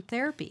radiation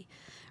therapy.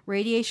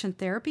 Radiation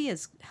therapy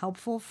is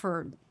helpful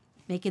for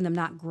making them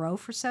not grow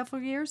for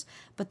several years,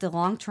 but the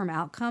long-term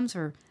outcomes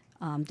are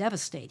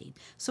devastating.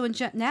 So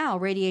now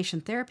radiation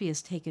therapy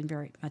has taken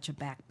very much a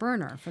back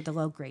burner for the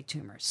low-grade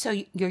tumors.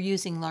 So you're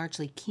using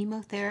largely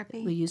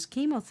chemotherapy? We use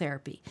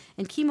chemotherapy.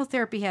 And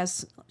chemotherapy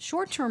has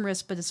short-term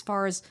risk, but as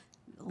far as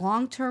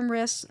long-term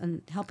risks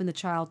and helping the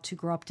child to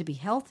grow up to be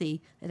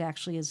healthy, it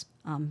actually is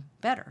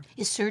better.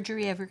 Is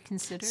surgery ever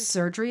considered?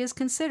 Surgery is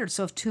considered.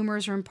 So if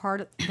tumors are in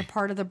the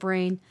part of the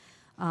brain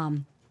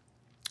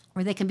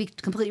where they can be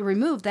completely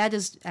removed, that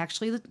is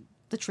actually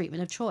the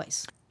treatment of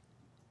choice.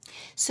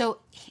 So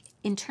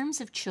in terms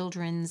of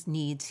children's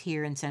needs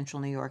here in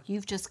Central New York,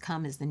 you've just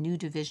come as the new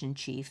division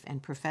chief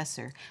and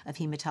professor of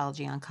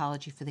hematology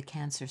oncology for the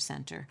Cancer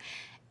Center,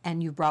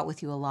 and you brought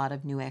with you a lot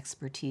of new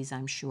expertise,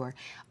 I'm sure.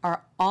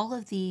 Are all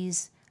of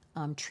these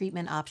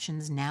treatment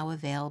options now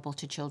available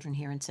to children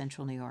here in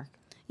Central New York?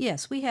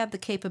 Yes, we have the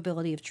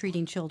capability of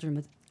treating children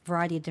with a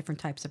variety of different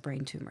types of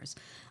brain tumors.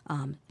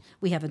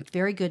 We have a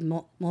very good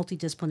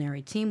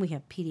multidisciplinary team. We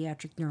have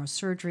pediatric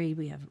neurosurgery.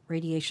 We have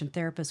radiation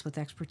therapists with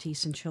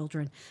expertise in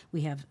children.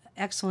 We have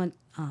excellent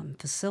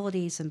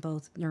facilities in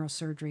both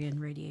neurosurgery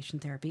and radiation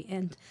therapy.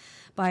 And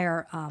by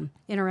our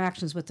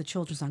interactions with the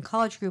Children's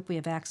Oncology Group, we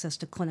have access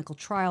to clinical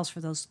trials for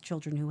those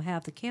children who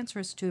have the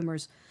cancerous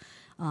tumors,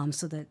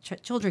 so that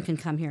children can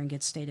come here and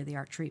get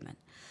state-of-the-art treatment.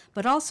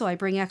 But also I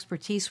bring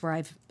expertise where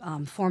I've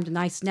formed a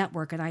nice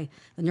network, and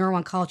the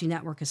neuro-oncology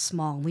network is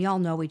small, and we all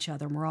know each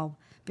other, and we're all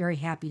very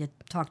happy to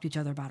talk to each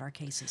other about our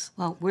cases.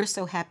 Well, we're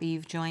so happy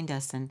you've joined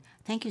us, and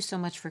thank you so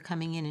much for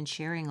coming in and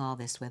sharing all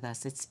this with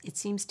us. It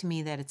seems to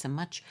me that it's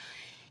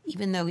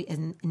even though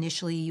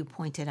initially you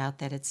pointed out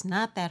that it's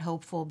not that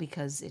hopeful,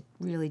 because it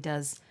really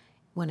does,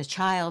 when a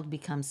child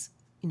becomes,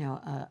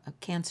 a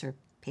cancer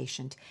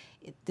patient,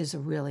 there's a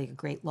really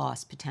great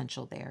loss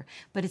potential there.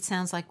 But it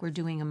sounds like we're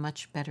doing a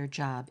much better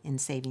job in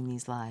saving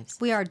these lives.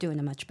 We are doing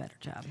a much better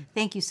job.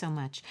 Thank you so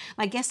much.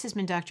 My guest has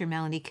been Dr.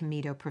 Melanie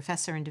Comito,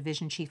 Professor and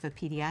Division Chief of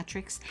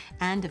Pediatrics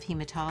and of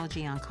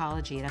Hematology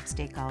Oncology at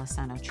Upstate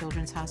Golisano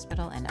Children's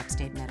Hospital and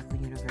Upstate Medical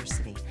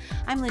University.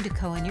 I'm Linda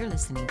Cohen. You're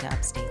listening to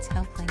Upstate's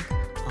HealthLink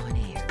on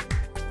air.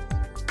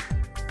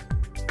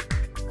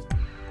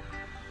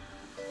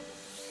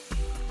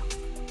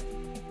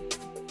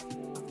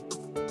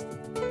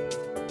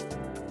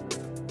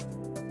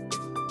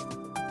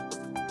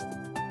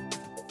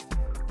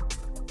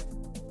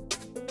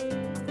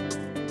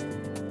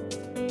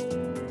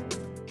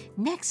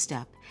 Next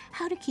up,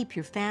 how to keep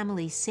your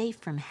family safe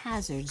from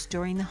hazards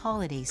during the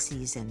holiday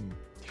season.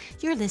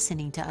 You're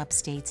listening to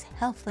Upstate's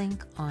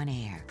HealthLink on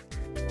air.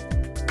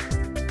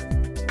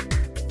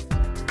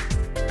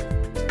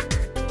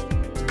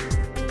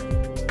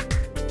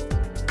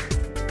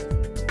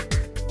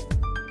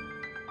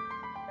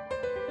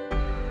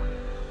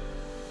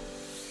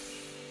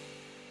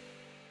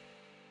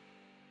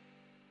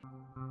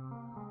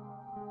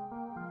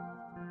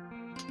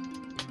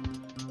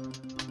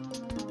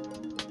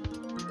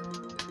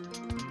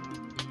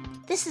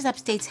 This is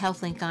Upstate's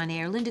HealthLink on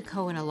air. Linda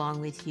Cohen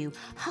along with you.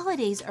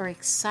 Holidays are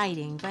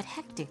exciting but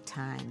hectic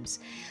times.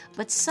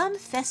 But some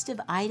festive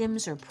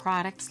items or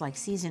products like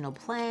seasonal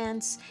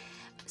plants,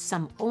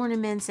 some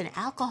ornaments, and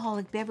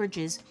alcoholic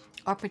beverages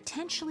are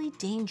potentially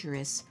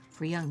dangerous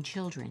for young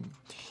children.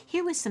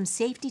 Here with some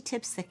safety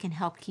tips that can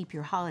help keep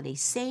your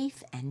holidays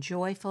safe and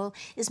joyful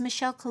is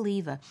Michelle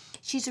Kaliva.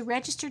 She's a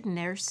registered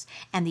nurse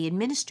and the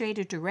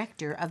administrative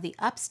director of the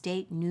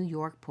Upstate New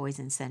York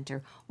Poison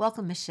Center.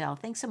 Welcome, Michelle.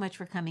 Thanks so much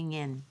for coming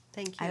in.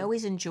 Thank you. I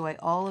always enjoy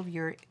all of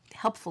your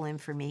helpful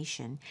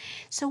information.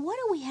 So what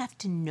do we have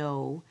to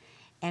know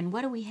and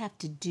what do we have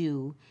to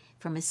do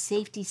from a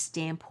safety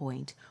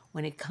standpoint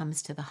when it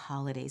comes to the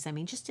holidays? I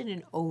mean, just in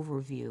an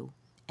overview,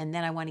 and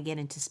then I want to get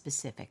into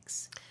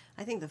specifics.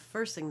 I think the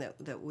first thing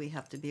that we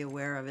have to be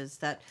aware of is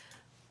that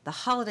the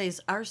holidays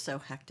are so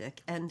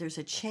hectic and there's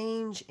a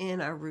change in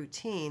our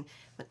routine.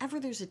 Whenever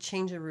there's a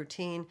change in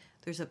routine,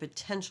 there's a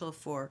potential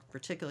for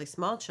particularly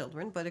small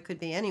children, but it could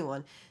be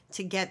anyone,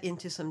 to get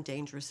into some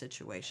dangerous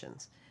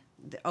situations.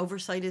 The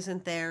oversight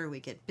isn't there. We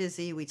get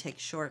busy. We take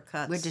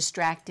shortcuts. We're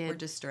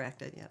distracted.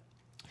 Yeah.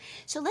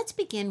 So let's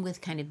begin with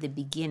kind of the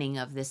beginning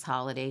of this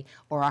holiday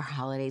or our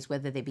holidays,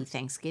 whether they be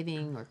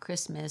Thanksgiving or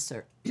Christmas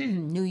or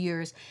New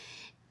Year's.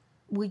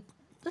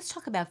 Let's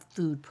talk about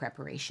food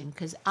preparation,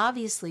 because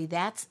obviously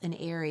that's an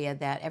area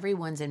that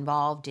everyone's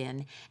involved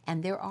in,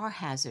 and there are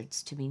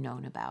hazards to be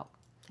known about.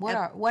 What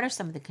are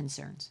some of the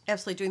concerns?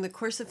 Absolutely. During the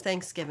course of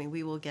Thanksgiving,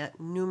 we will get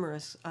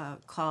numerous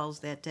calls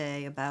that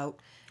day about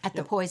At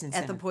the Poison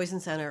Center. At the Poison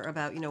Center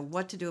about,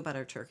 what to do about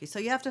our turkey. So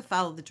you have to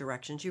follow the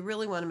directions. You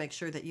really want to make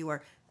sure that you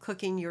are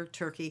cooking your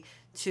turkey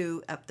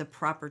to the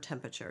proper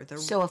temperature.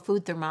 So a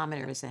food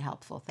thermometer is a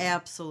helpful thing.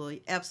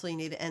 Absolutely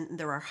need it. And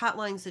there are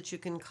hotlines that you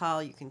can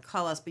call. You can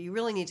call us, but you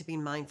really need to be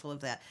mindful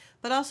of that.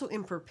 But also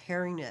in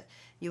preparing it,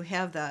 you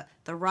have the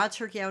raw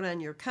turkey out on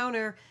your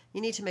counter.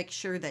 You need to make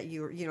sure that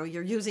you're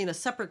using a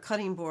separate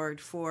cutting board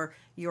for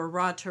your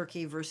raw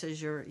turkey versus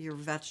your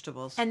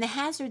vegetables. And the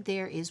hazard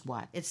there is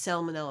what? It's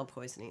salmonella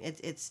poisoning.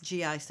 It's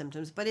GI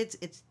symptoms, but it's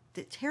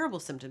the terrible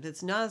symptoms.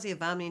 It's nausea,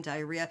 vomiting,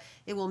 diarrhea.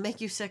 It will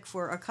make you sick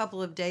for a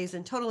couple of days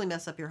and totally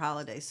mess up your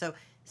holidays. So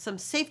some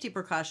safety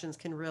precautions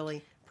can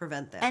really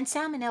prevent that. And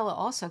salmonella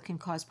also can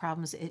cause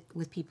problems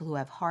with people who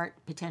have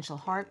potential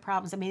heart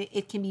problems. I mean,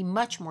 it can be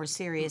much more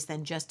serious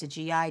than just a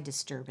GI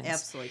disturbance.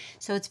 Absolutely.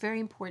 So it's very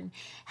important.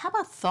 How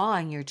about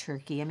thawing your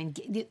turkey? I mean,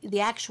 the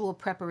actual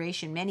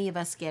preparation. Many of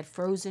us get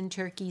frozen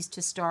turkeys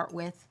to start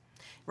with.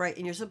 Right,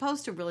 and you're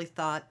supposed to really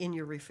thaw it in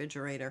your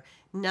refrigerator,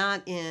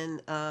 not in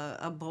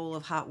a bowl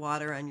of hot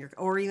water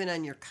or even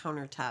on your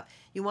countertop.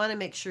 You want to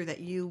make sure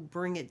that you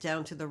bring it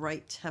down to the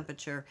right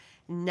temperature,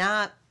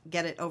 not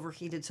get it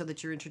overheated so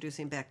that you're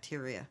introducing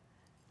bacteria.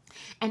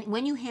 And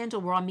when you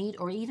handle raw meat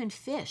or even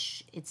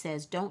fish, it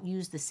says don't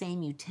use the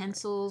same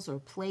utensils or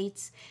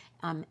plates,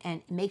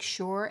 and make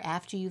sure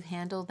after you've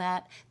handled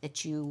that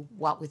you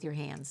walk with your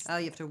hands. Oh,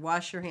 you have to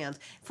wash your hands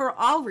for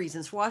all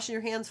reasons. Washing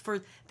your hands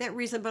for that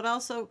reason, but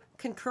also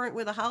concurrent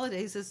with the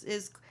holidays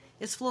is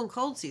flu and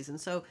cold season.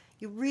 So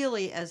you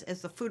really,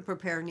 as the food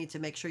preparer, need to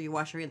make sure you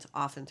wash your hands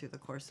often through the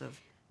course of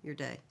your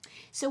day.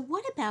 So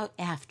what about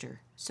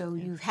after? So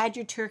you've had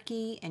your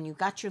turkey and you've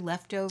got your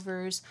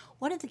leftovers.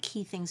 What are the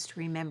key things to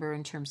remember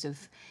in terms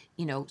of,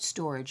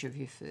 storage of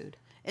your food?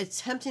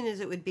 As tempting as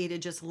it would be to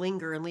just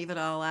linger and leave it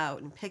all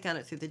out and pick on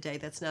it through the day,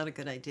 that's not a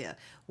good idea.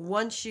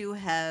 Once you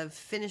have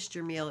finished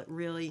your meal,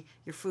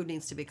 your food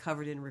needs to be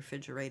covered and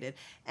refrigerated.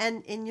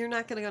 And you're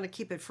not going to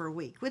keep it for a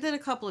week. Within a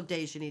couple of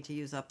days, you need to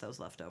use up those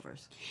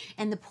leftovers.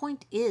 And the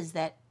point is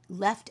that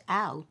left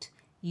out,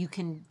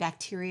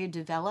 bacteria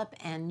develop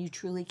and you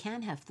truly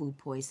can have food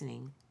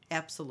poisoning.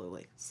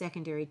 Absolutely.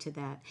 Secondary to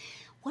that.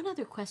 One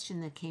other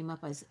question that came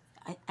up is,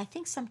 I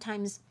think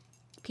sometimes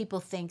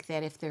people think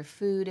that if their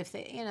food,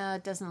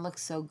 it doesn't look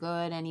so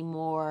good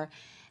anymore,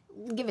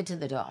 give it to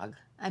the dog.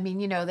 I mean,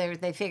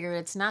 they figure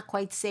it's not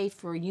quite safe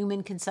for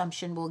human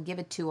consumption. We'll give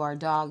it to our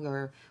dog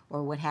or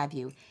what have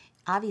you.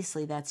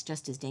 Obviously, that's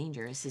just as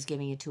dangerous as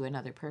giving it to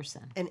another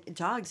person. And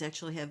dogs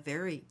actually have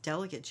very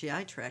delicate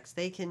GI tracts.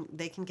 They can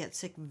get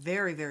sick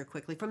very, very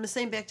quickly from the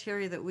same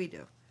bacteria that we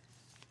do.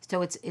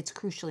 So it's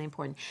crucially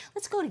important.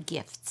 Let's go to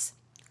gifts.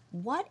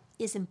 What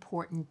is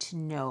important to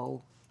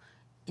know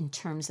in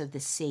terms of the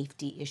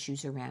safety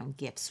issues around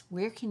gifts?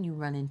 Where can you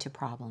run into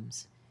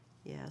problems?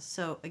 Yeah,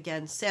 so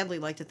again, sadly,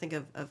 like to think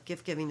of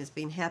gift giving as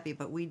being happy,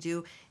 but we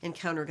do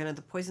encounter, again, at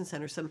the Poison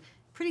Center, some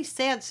pretty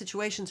sad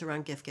situations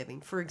around gift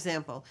giving. For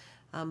example,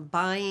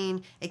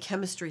 buying a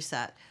chemistry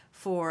set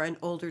for an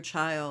older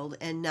child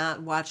and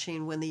not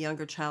watching when the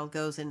younger child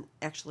goes and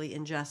actually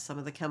ingests some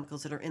of the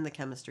chemicals that are in the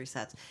chemistry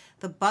sets.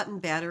 The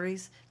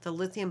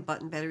lithium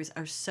button batteries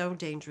are so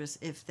dangerous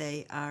if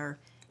they are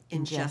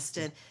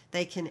ingested.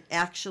 They can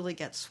actually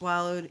get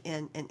swallowed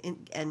and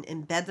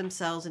embed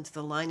themselves into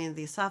the lining of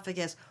the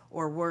esophagus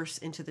or worse,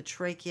 into the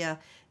trachea.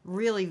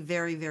 Really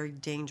very, very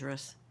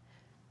dangerous.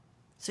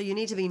 So you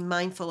need to be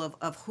mindful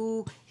of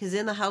who is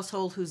in the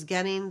household, who's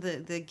getting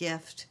the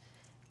gift.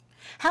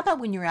 How about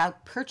when you're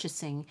out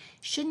purchasing?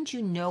 Shouldn't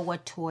you know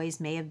what toys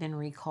may have been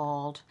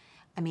recalled?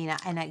 I mean,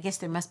 and I guess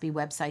there must be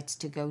websites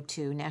to go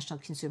to, National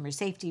Consumer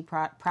Safety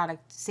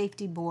Product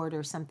Safety Board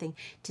or something,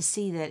 to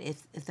see that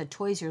if the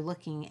toys you're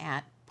looking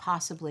at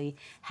possibly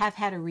have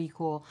had a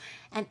recall.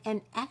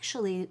 And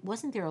actually,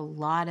 wasn't there a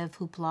lot of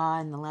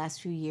hoopla in the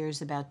last few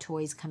years about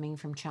toys coming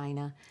from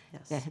China?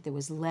 Yes. That there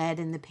was lead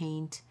in the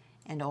paint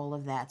and all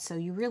of that. So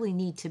you really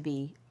need to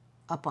be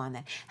up on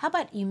that. How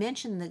about, you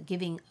mentioned that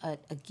giving a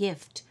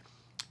gift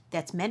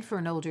that's meant for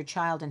an older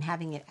child and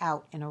having it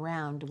out and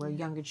around where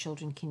younger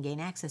children can gain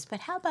access.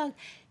 But how about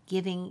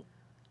giving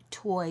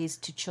toys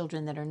to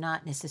children that are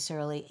not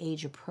necessarily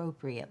age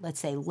appropriate? Let's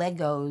say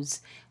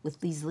Legos with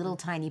these little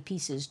tiny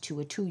pieces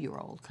to a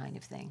 2-year-old kind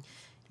of thing.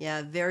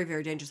 Yeah, very,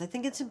 very dangerous. I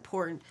think it's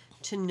important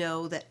to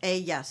know that,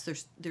 yes,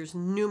 there's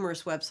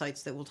numerous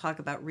websites that will talk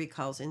about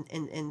recalls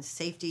and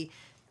safety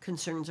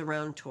concerns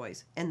around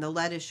toys, and the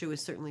lead issue is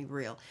certainly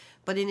real.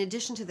 But in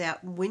addition to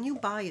that, when you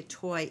buy a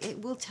toy,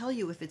 it will tell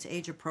you if it's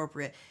age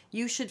appropriate.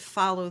 You should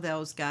follow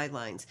those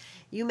guidelines.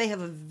 You may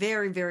have a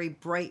very, very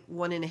bright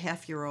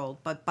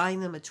 1.5-year-old, but buying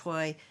them a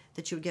toy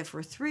that you would get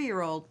for a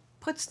 3-year-old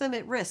puts them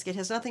at risk. It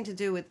has nothing to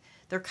do with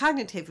their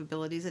cognitive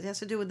abilities. It has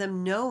to do with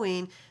them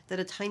knowing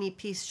that a tiny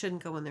piece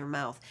shouldn't go in their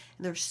mouth.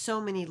 And there's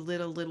so many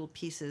little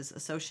pieces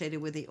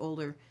associated with the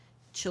older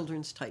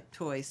children's type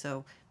toys.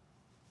 So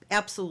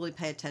absolutely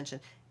pay attention.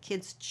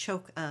 Kids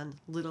choke on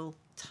little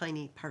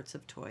tiny parts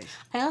of toys.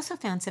 I also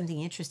found something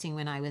interesting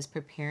when I was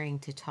preparing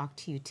to talk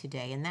to you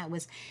today, and that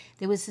was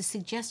there was a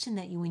suggestion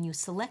that when you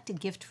select a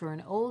gift for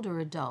an older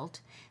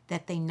adult,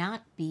 that they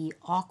not be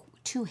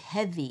too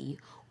heavy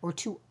or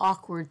too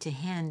awkward to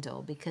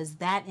handle, because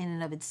that in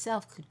and of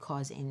itself could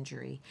cause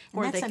injury.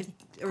 And Or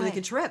they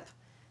could trip.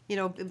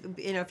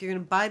 If you're going to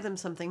buy them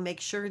something,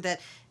 make sure that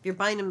if you're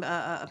buying them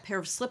a pair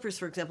of slippers,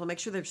 for example, make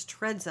sure there's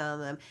treads on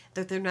them,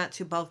 that they're not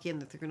too bulky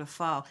and that they're going to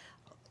fall.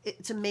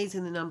 It's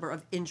amazing the number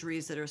of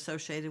injuries that are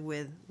associated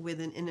with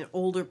an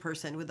older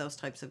person with those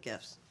types of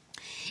gifts.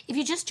 If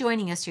you're just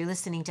joining us, you're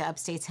listening to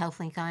Upstate's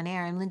HealthLink on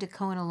Air. I'm Linda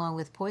Cohen, along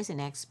with poison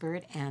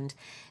expert and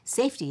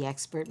safety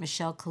expert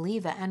Michelle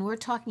Kaliva, and we're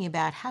talking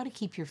about how to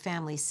keep your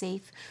family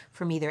safe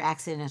from either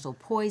accidental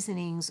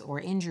poisonings or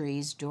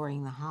injuries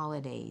during the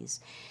holidays.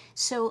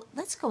 So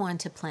let's go on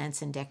to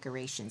plants and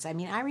decorations. I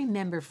mean, I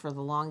remember for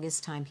the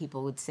longest time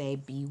people would say,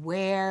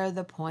 beware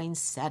the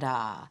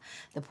poinsettia.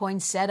 The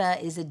poinsettia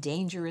is a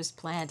dangerous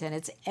plant, and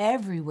it's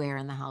everywhere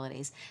in the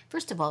holidays.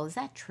 First of all, is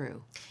that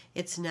true?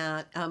 It's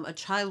not. A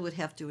child would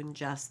have to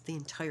ingest the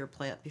entire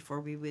plant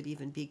before we would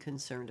even be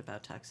concerned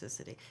about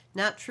toxicity.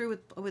 Not true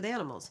with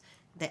animals.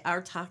 They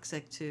are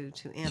toxic to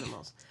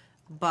animals,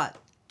 but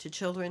to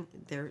children,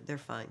 they're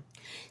fine.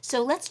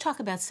 So let's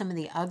talk about some of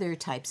the other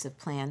types of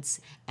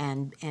plants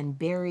and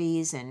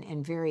berries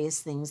and various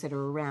things that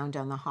are around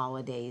on the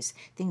holidays.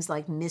 Things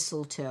like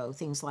mistletoe,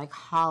 things like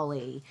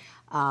holly,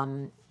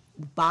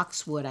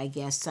 boxwood, I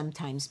guess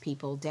sometimes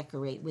people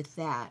decorate with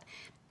that.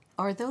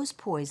 Are those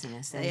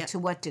poisonous, and to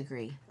what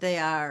degree? They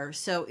are.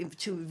 So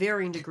to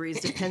varying degrees,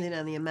 depending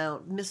on the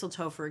amount.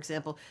 Mistletoe, for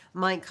example,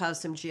 might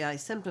cause some GI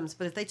symptoms,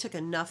 but if they took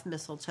enough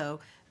mistletoe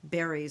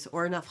berries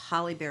or enough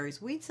holly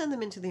berries, we'd send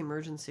them into the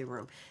emergency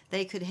room.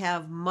 They could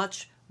have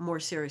much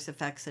more serious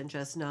effects than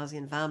just nausea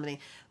and vomiting.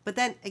 But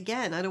then,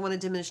 again, I don't want to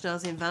diminish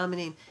nausea and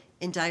vomiting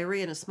and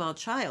diarrhea in a small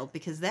child,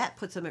 because that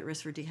puts them at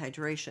risk for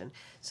dehydration.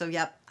 So,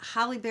 yep,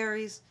 holly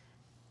berries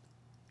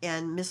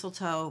and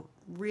mistletoe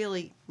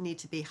really need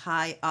to be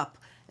high up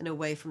and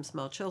away from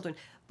small children.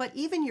 But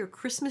even your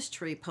Christmas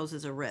tree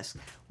poses a risk.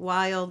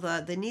 While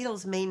the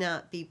needles may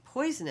not be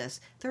poisonous,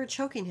 they're a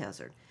choking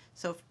hazard.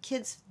 So if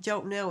kids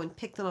don't know and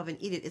pick them up and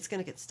eat it, it's going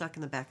to get stuck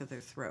in the back of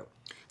their throat.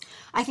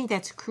 I think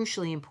that's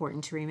crucially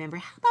important to remember.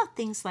 How about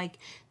things like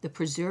the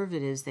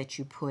preservatives that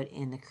you put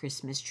in the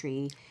Christmas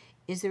tree?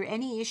 Is there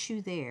any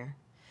issue there?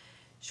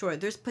 Sure,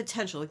 there's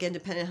potential, again,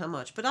 depending on how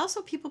much. But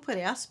also people put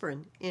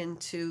aspirin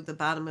into the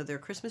bottom of their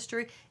Christmas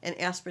tree, and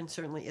aspirin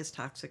certainly is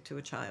toxic to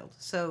a child.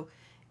 So,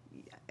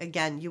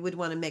 again, you would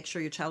want to make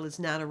sure your child is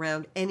not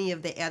around any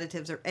of the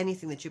additives or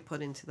anything that you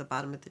put into the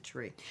bottom of the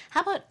tree.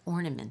 How about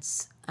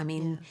ornaments? I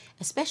mean,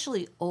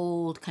 especially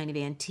old kind of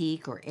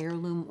antique or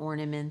heirloom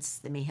ornaments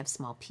that may have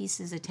small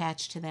pieces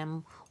attached to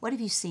them. What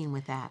have you seen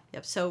with that?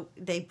 Yep, so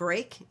they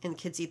break and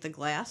kids eat the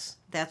glass.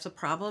 That's a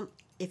problem.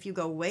 If you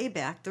go way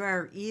back, there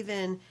are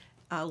even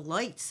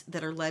lights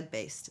that are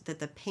lead-based, that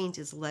the paint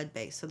is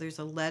lead-based, so there's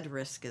a lead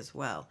risk as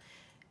well.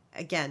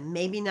 Again,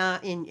 maybe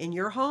not in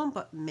your home,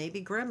 but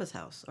maybe grandma's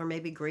house or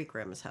maybe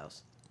great-grandma's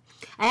house.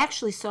 I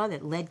actually saw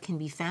that lead can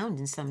be found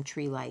in some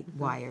tree light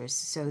wires,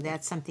 so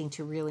that's something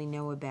to really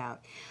know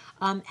about.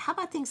 How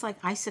about things like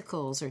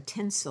icicles or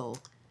tinsel?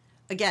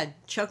 Again,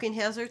 choking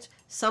hazards.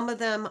 Some of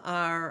them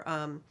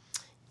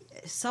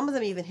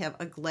even have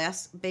a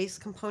glass-based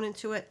component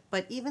to it,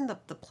 but even the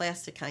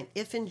plastic kind,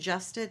 if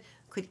ingested,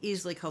 could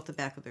easily coat the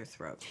back of their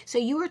throat. So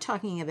you were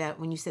talking about,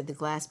 when you said the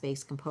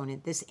glass-based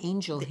component, this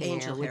angel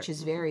hair, which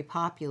is very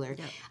popular.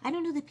 Yep. I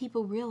don't know that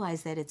people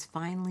realize that it's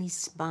finely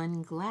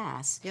spun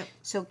glass. Yep.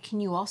 So can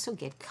you also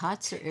get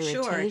cuts or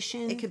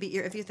irritation? Sure. It could be,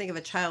 if you think of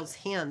a child's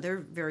hand, they're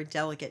very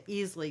delicate,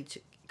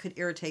 could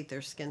irritate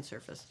their skin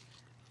surface.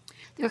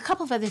 There are a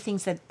couple of other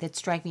things that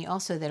strike me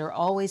also that are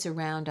always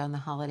around on the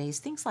holidays,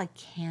 things like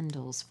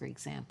candles, for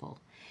example.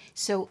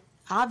 So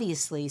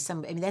obviously,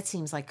 that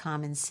seems like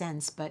common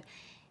sense, but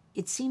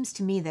it seems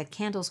to me that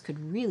candles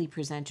could really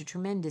present a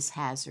tremendous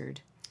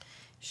hazard.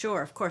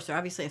 Sure, of course, they're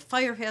obviously a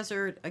fire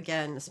hazard.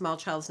 Again, a small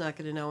child's not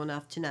going to know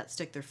enough to not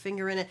stick their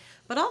finger in it.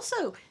 But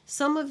also,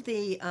 some of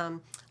the,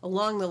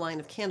 along the line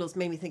of candles,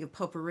 made me think of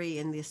potpourri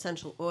and the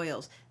essential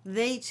oils.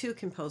 They, too,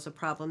 can pose a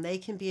problem. They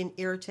can be an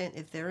irritant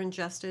if they're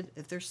ingested,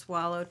 if they're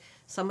swallowed.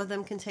 Some of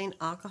them contain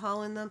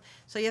alcohol in them.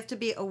 So you have to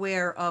be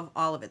aware of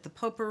all of it. The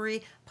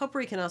potpourri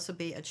can also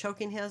be a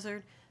choking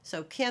hazard.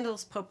 So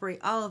candles, potpourri,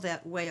 all of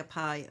that way up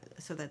high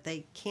so that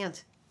they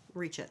can't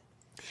reach it.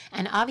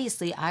 And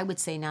obviously, I would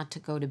say not to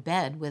go to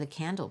bed with a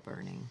candle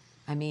burning.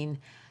 I mean,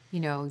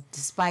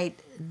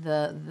 despite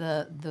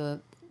the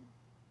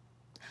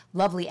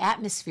lovely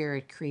atmosphere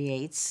it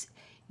creates,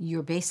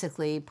 you're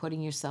basically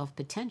putting yourself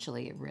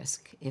potentially at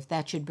risk. If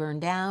that should burn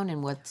down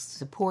and what's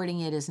supporting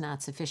it is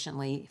not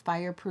sufficiently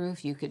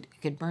fireproof, you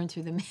could burn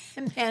through the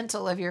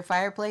mantle of your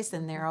fireplace,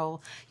 and your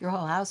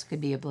whole house could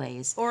be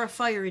ablaze. Or a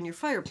fire in your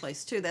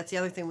fireplace, too. That's the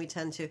other thing we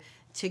tend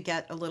to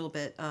get a little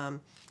bit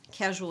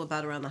casual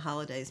about around the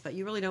holidays, but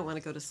you really don't want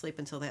to go to sleep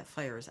until that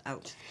fire is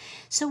out.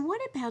 So what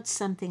about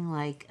something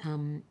like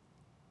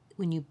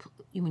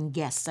when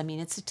guests,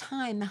 it's a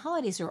time, the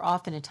holidays are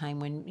often a time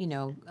when,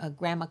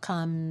 grandma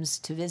comes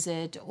to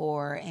visit,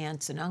 or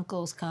aunts and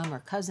uncles come, or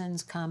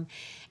cousins come.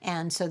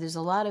 And so there's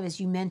a lot of, as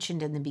you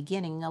mentioned in the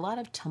beginning, a lot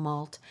of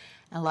tumult,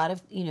 a lot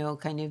of,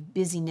 kind of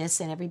busyness,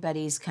 and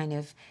everybody's kind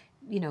of,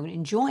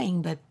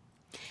 enjoying, but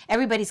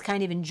everybody's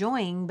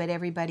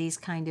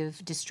kind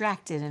of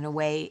distracted in a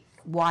way,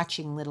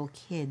 watching little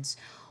kids.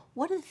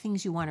 What are the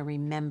things you want to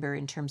remember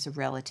in terms of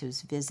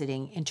relatives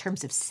visiting, in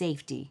terms of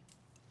safety?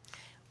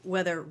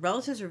 Whether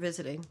relatives are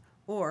visiting,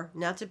 or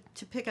not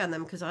to pick on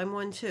them, because I'm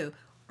one too,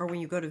 or when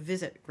you go to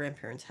visit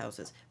grandparents'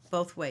 houses.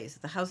 Both ways.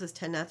 The houses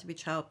tend not to be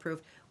child-proof.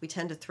 We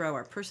tend to throw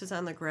our purses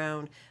on the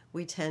ground.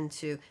 We tend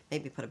to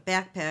maybe put a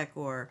backpack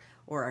or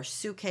our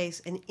suitcase,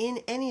 and in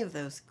any of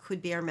those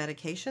could be our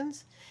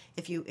medications.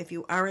 If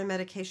you are in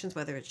medications,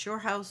 whether it's your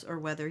house or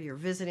whether you're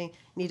visiting, you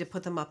need to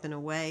put them up and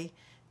away.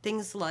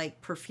 Things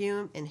like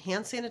perfume and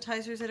hand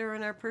sanitizers that are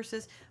in our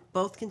purses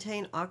both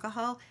contain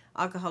alcohol.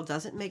 Alcohol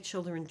doesn't make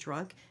children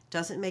drunk,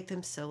 doesn't make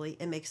them silly.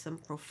 It makes them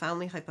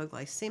profoundly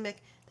hypoglycemic.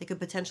 They could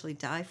potentially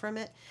die from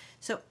it.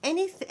 So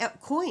anything,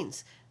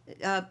 coins,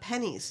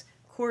 pennies,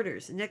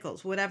 quarters,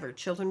 nickels, whatever,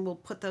 children will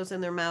put those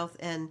in their mouth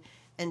and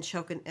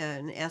choke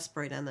and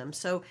aspirate on them.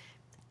 So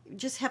you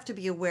just have to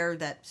be aware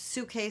that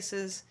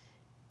suitcases,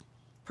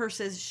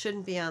 purses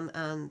shouldn't be on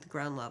the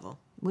ground level.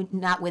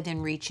 Not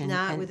within reach, and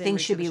things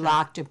reach should of be a child.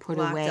 locked or put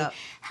Locked away. up.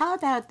 How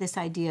about this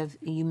idea of,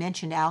 you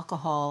mentioned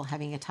alcohol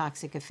having a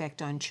toxic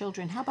effect on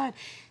children. How about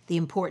the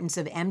importance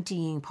of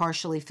emptying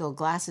partially filled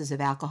glasses of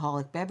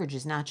alcoholic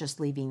beverages, not just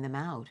leaving them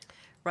out?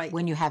 Right.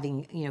 When you're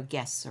having,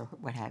 guests or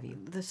what have you.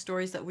 The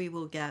stories that we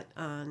will get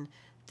on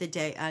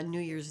New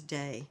Year's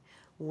Day,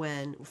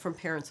 from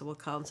parents that will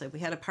call and say, we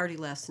had a party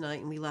last night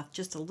and we left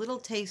just a little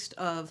taste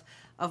of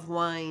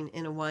wine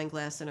in a wine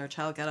glass and our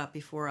child got up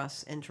before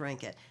us and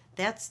drank it.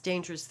 That's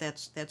dangerous.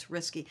 That's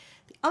risky.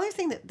 The other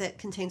thing that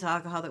contains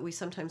alcohol that we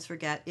sometimes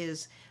forget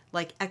is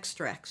like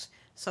extracts.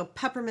 So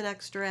peppermint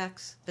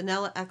extracts,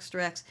 vanilla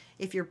extracts.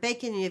 If you're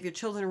baking and you have your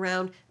children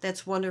around,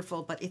 that's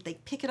wonderful. But if they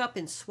pick it up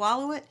and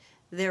swallow it,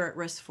 they're at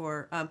risk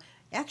for,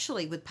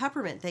 actually with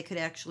peppermint, they could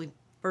actually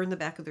burn the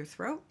back of their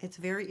throat. It's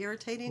very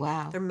irritating.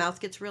 Wow. Their mouth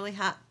gets really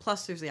hot.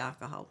 Plus there's the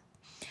alcohol.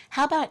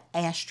 How about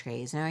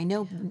ashtrays? Now, I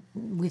know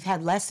we've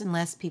had less and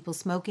less people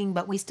smoking,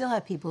 but we still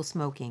have people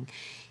smoking.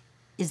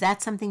 Is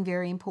that something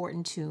very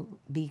important to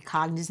be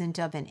cognizant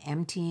of, and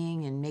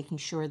emptying and making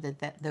sure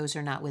that those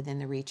are not within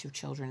the reach of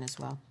children as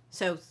well?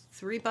 So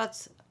 3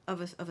 butts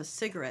of a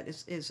cigarette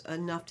is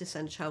enough to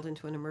send a child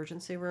into an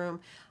emergency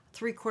room.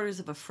 3/4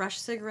 of a fresh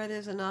cigarette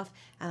is enough,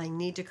 and I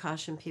need to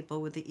caution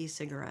people with the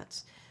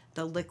e-cigarettes.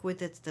 The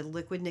liquid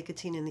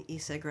nicotine in the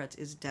e-cigarettes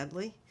is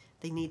deadly.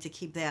 They need to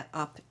keep that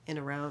up and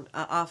around,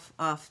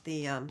 off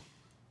the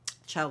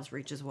child's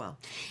reach as well.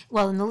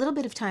 Well, in the little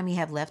bit of time we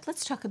have left,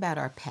 let's talk about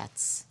our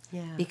pets.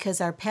 Yeah. Because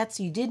our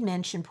pets, you did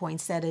mention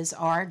poinsettias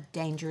are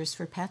dangerous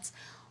for pets.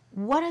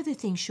 What other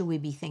things should we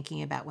be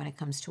thinking about when it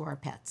comes to our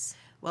pets?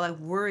 Well, I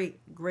worry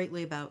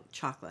greatly about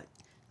chocolate.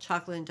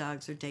 Chocolate in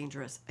dogs are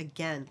dangerous.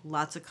 Again,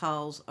 lots of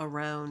calls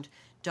around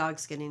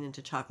dogs getting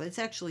into chocolate. It's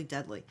actually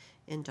deadly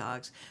in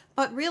dogs.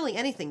 But really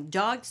anything.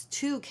 Dogs,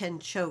 too, can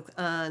choke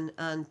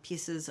on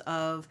pieces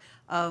of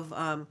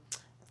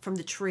from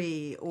the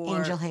tree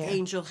or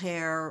angel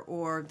hair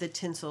or the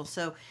tinsel.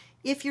 So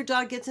if your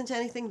dog gets into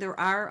anything, there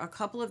are a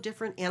couple of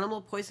different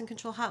animal poison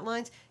control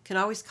hotlines. You can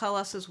always call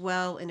us as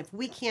well. And if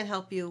we can't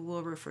help you,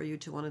 we'll refer you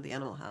to one of the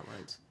animal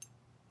hotlines.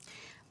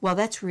 Well,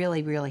 that's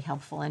really, really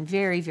helpful and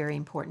very, very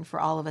important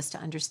for all of us to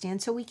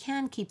understand so we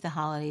can keep the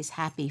holidays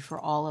happy for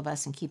all of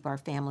us and keep our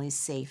families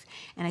safe.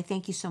 And I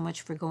thank you so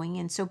much for going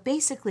in. So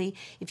basically,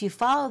 if you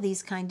follow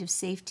these kind of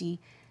safety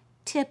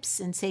tips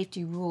and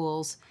safety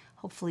rules,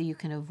 hopefully you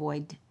can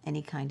avoid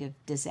any kind of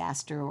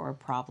disaster or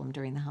problem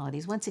during the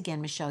holidays. Once again,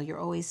 Michelle, you're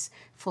always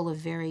full of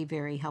very,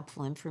 very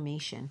helpful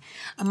information.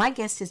 My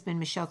guest has been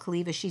Michelle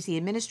Kaliva. She's the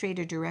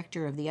Administrator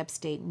Director of the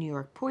Upstate New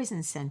York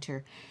Poison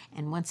Center.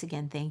 And once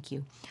again, thank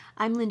you.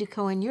 I'm Linda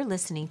Cohen. You're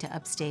listening to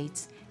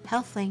Upstate's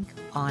HealthLink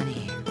on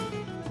Air.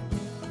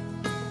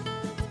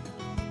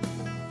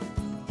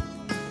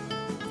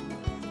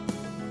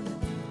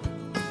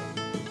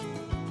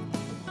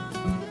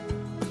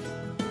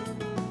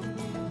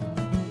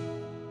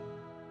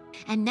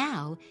 And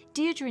now,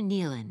 Deirdre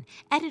Nealon,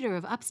 editor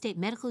of Upstate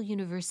Medical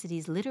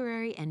University's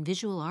literary and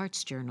visual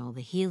arts journal,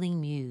 The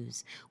Healing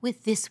Muse,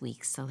 with this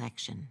week's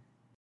selection.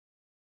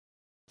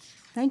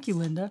 Thank you,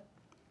 Linda.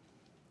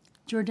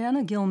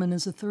 Jordana Gilman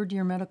is a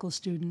third-year medical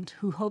student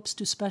who hopes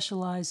to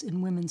specialize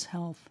in women's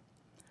health.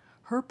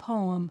 Her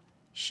poem,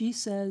 She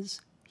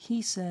Says,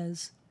 He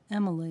Says,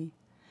 Emily,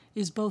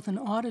 is both an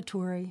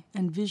auditory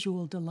and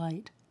visual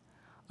delight.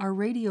 Our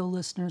radio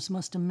listeners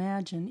must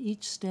imagine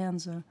each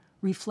stanza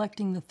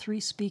reflecting the 3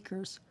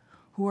 speakers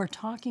who are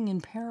talking in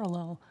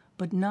parallel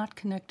but not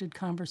connected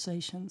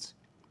conversations.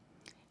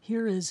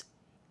 Here is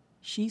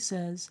She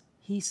Says,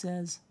 He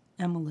Says,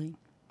 Emily.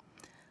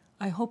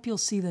 I hope you'll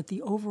see that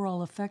the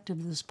overall effect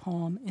of this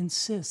poem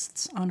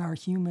insists on our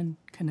human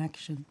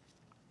connection.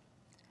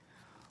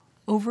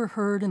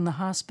 Overheard in the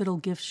hospital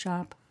gift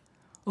shop,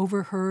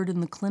 overheard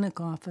in the clinic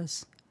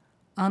office,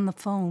 on the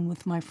phone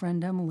with my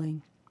friend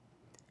Emily.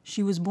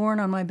 She was born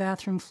on my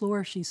bathroom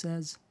floor, she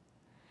says.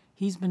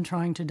 He's been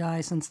trying to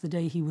die since the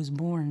day he was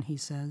born, he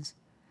says.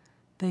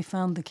 They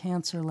found the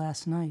cancer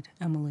last night,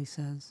 Emily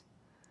says.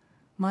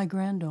 My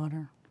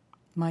granddaughter,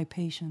 my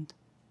patient,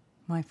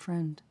 my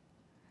friend.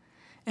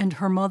 And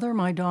her mother,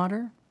 my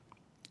daughter,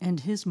 and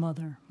his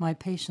mother, my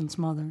patient's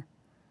mother,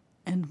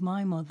 and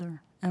my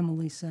mother,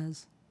 Emily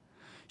says.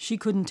 She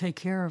couldn't take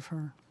care of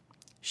her.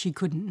 She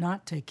couldn't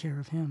not take care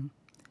of him.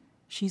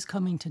 She's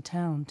coming to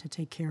town to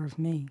take care of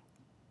me.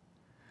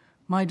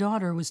 My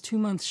daughter was 2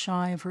 months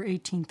shy of her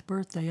 18th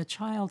birthday, a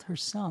child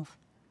herself.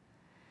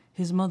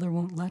 His mother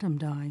won't let him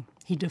die.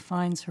 He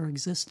defines her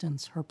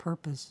existence, her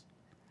purpose.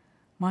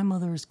 My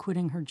mother is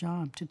quitting her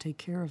job to take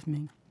care of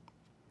me.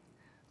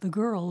 The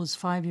girl is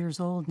 5 years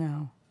old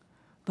now.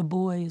 The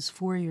boy is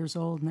 4 years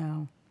old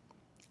now.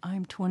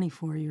 I'm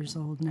 24 years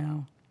old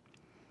now.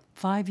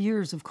 5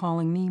 years of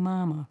calling me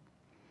mama.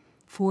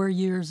 4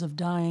 years of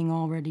dying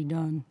already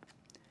done.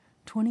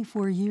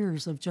 24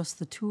 years of just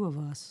the two of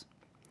us.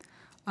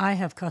 I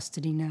have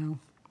custody now,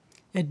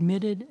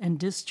 admitted and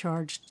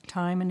discharged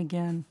time and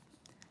again.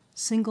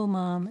 Single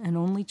mom and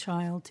only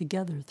child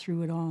together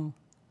through it all.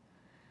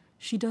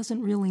 She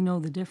doesn't really know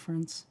the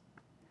difference.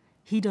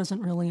 He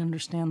doesn't really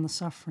understand the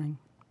suffering.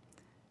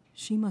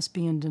 She must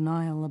be in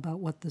denial about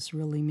what this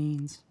really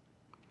means.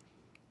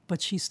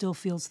 But she still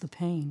feels the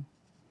pain.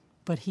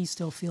 But he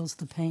still feels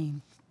the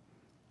pain.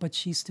 But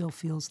she still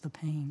feels the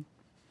pain.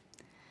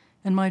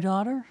 And my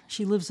daughter,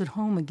 she lives at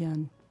home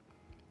again.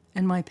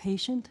 And my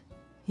patient,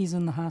 he's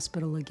in the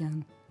hospital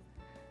again.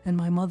 And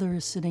my mother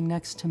is sitting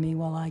next to me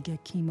while I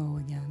get chemo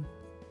again.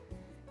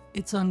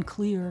 It's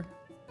unclear,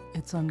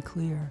 it's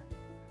unclear,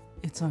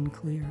 it's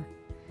unclear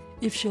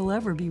if she'll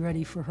ever be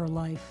ready for her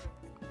life,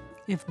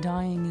 if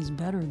dying is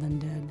better than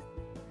dead,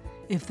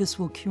 if this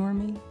will cure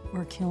me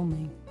or kill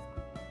me.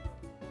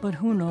 But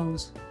who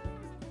knows?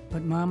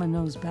 But Mama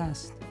knows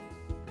best.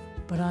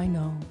 But I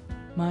know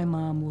my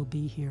mom will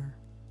be here.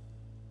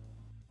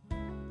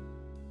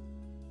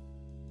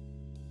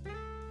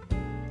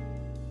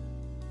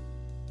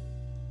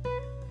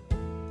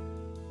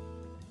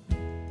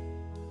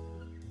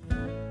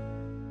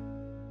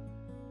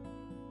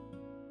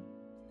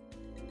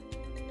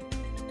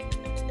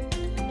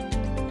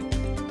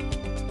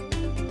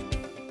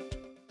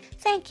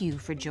 Thank you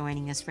for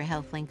joining us for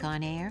HealthLink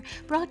on Air,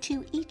 brought to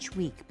you each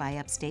week by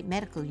Upstate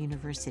Medical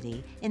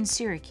University in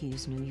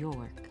Syracuse, New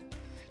York.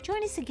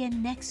 Join us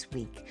again next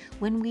week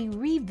when we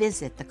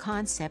revisit the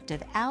concept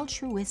of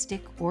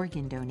altruistic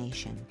organ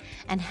donation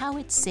and how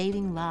it's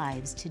saving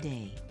lives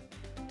today.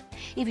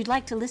 If you'd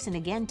like to listen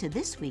again to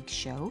this week's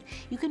show,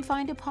 you can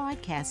find a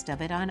podcast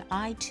of it on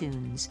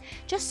iTunes.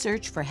 Just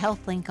search for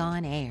HealthLink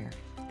on Air.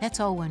 That's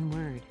all one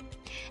word.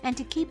 And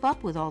to keep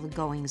up with all the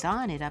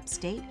goings-on at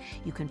Upstate,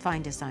 you can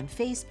find us on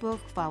Facebook,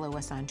 follow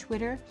us on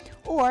Twitter,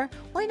 or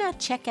why not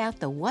check out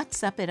the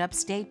What's Up at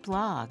Upstate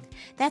blog?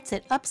 That's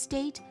at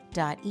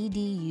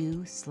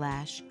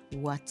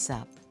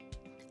upstate.edu/whatsup.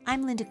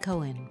 I'm Linda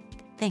Cohen.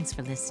 Thanks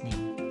for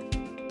listening.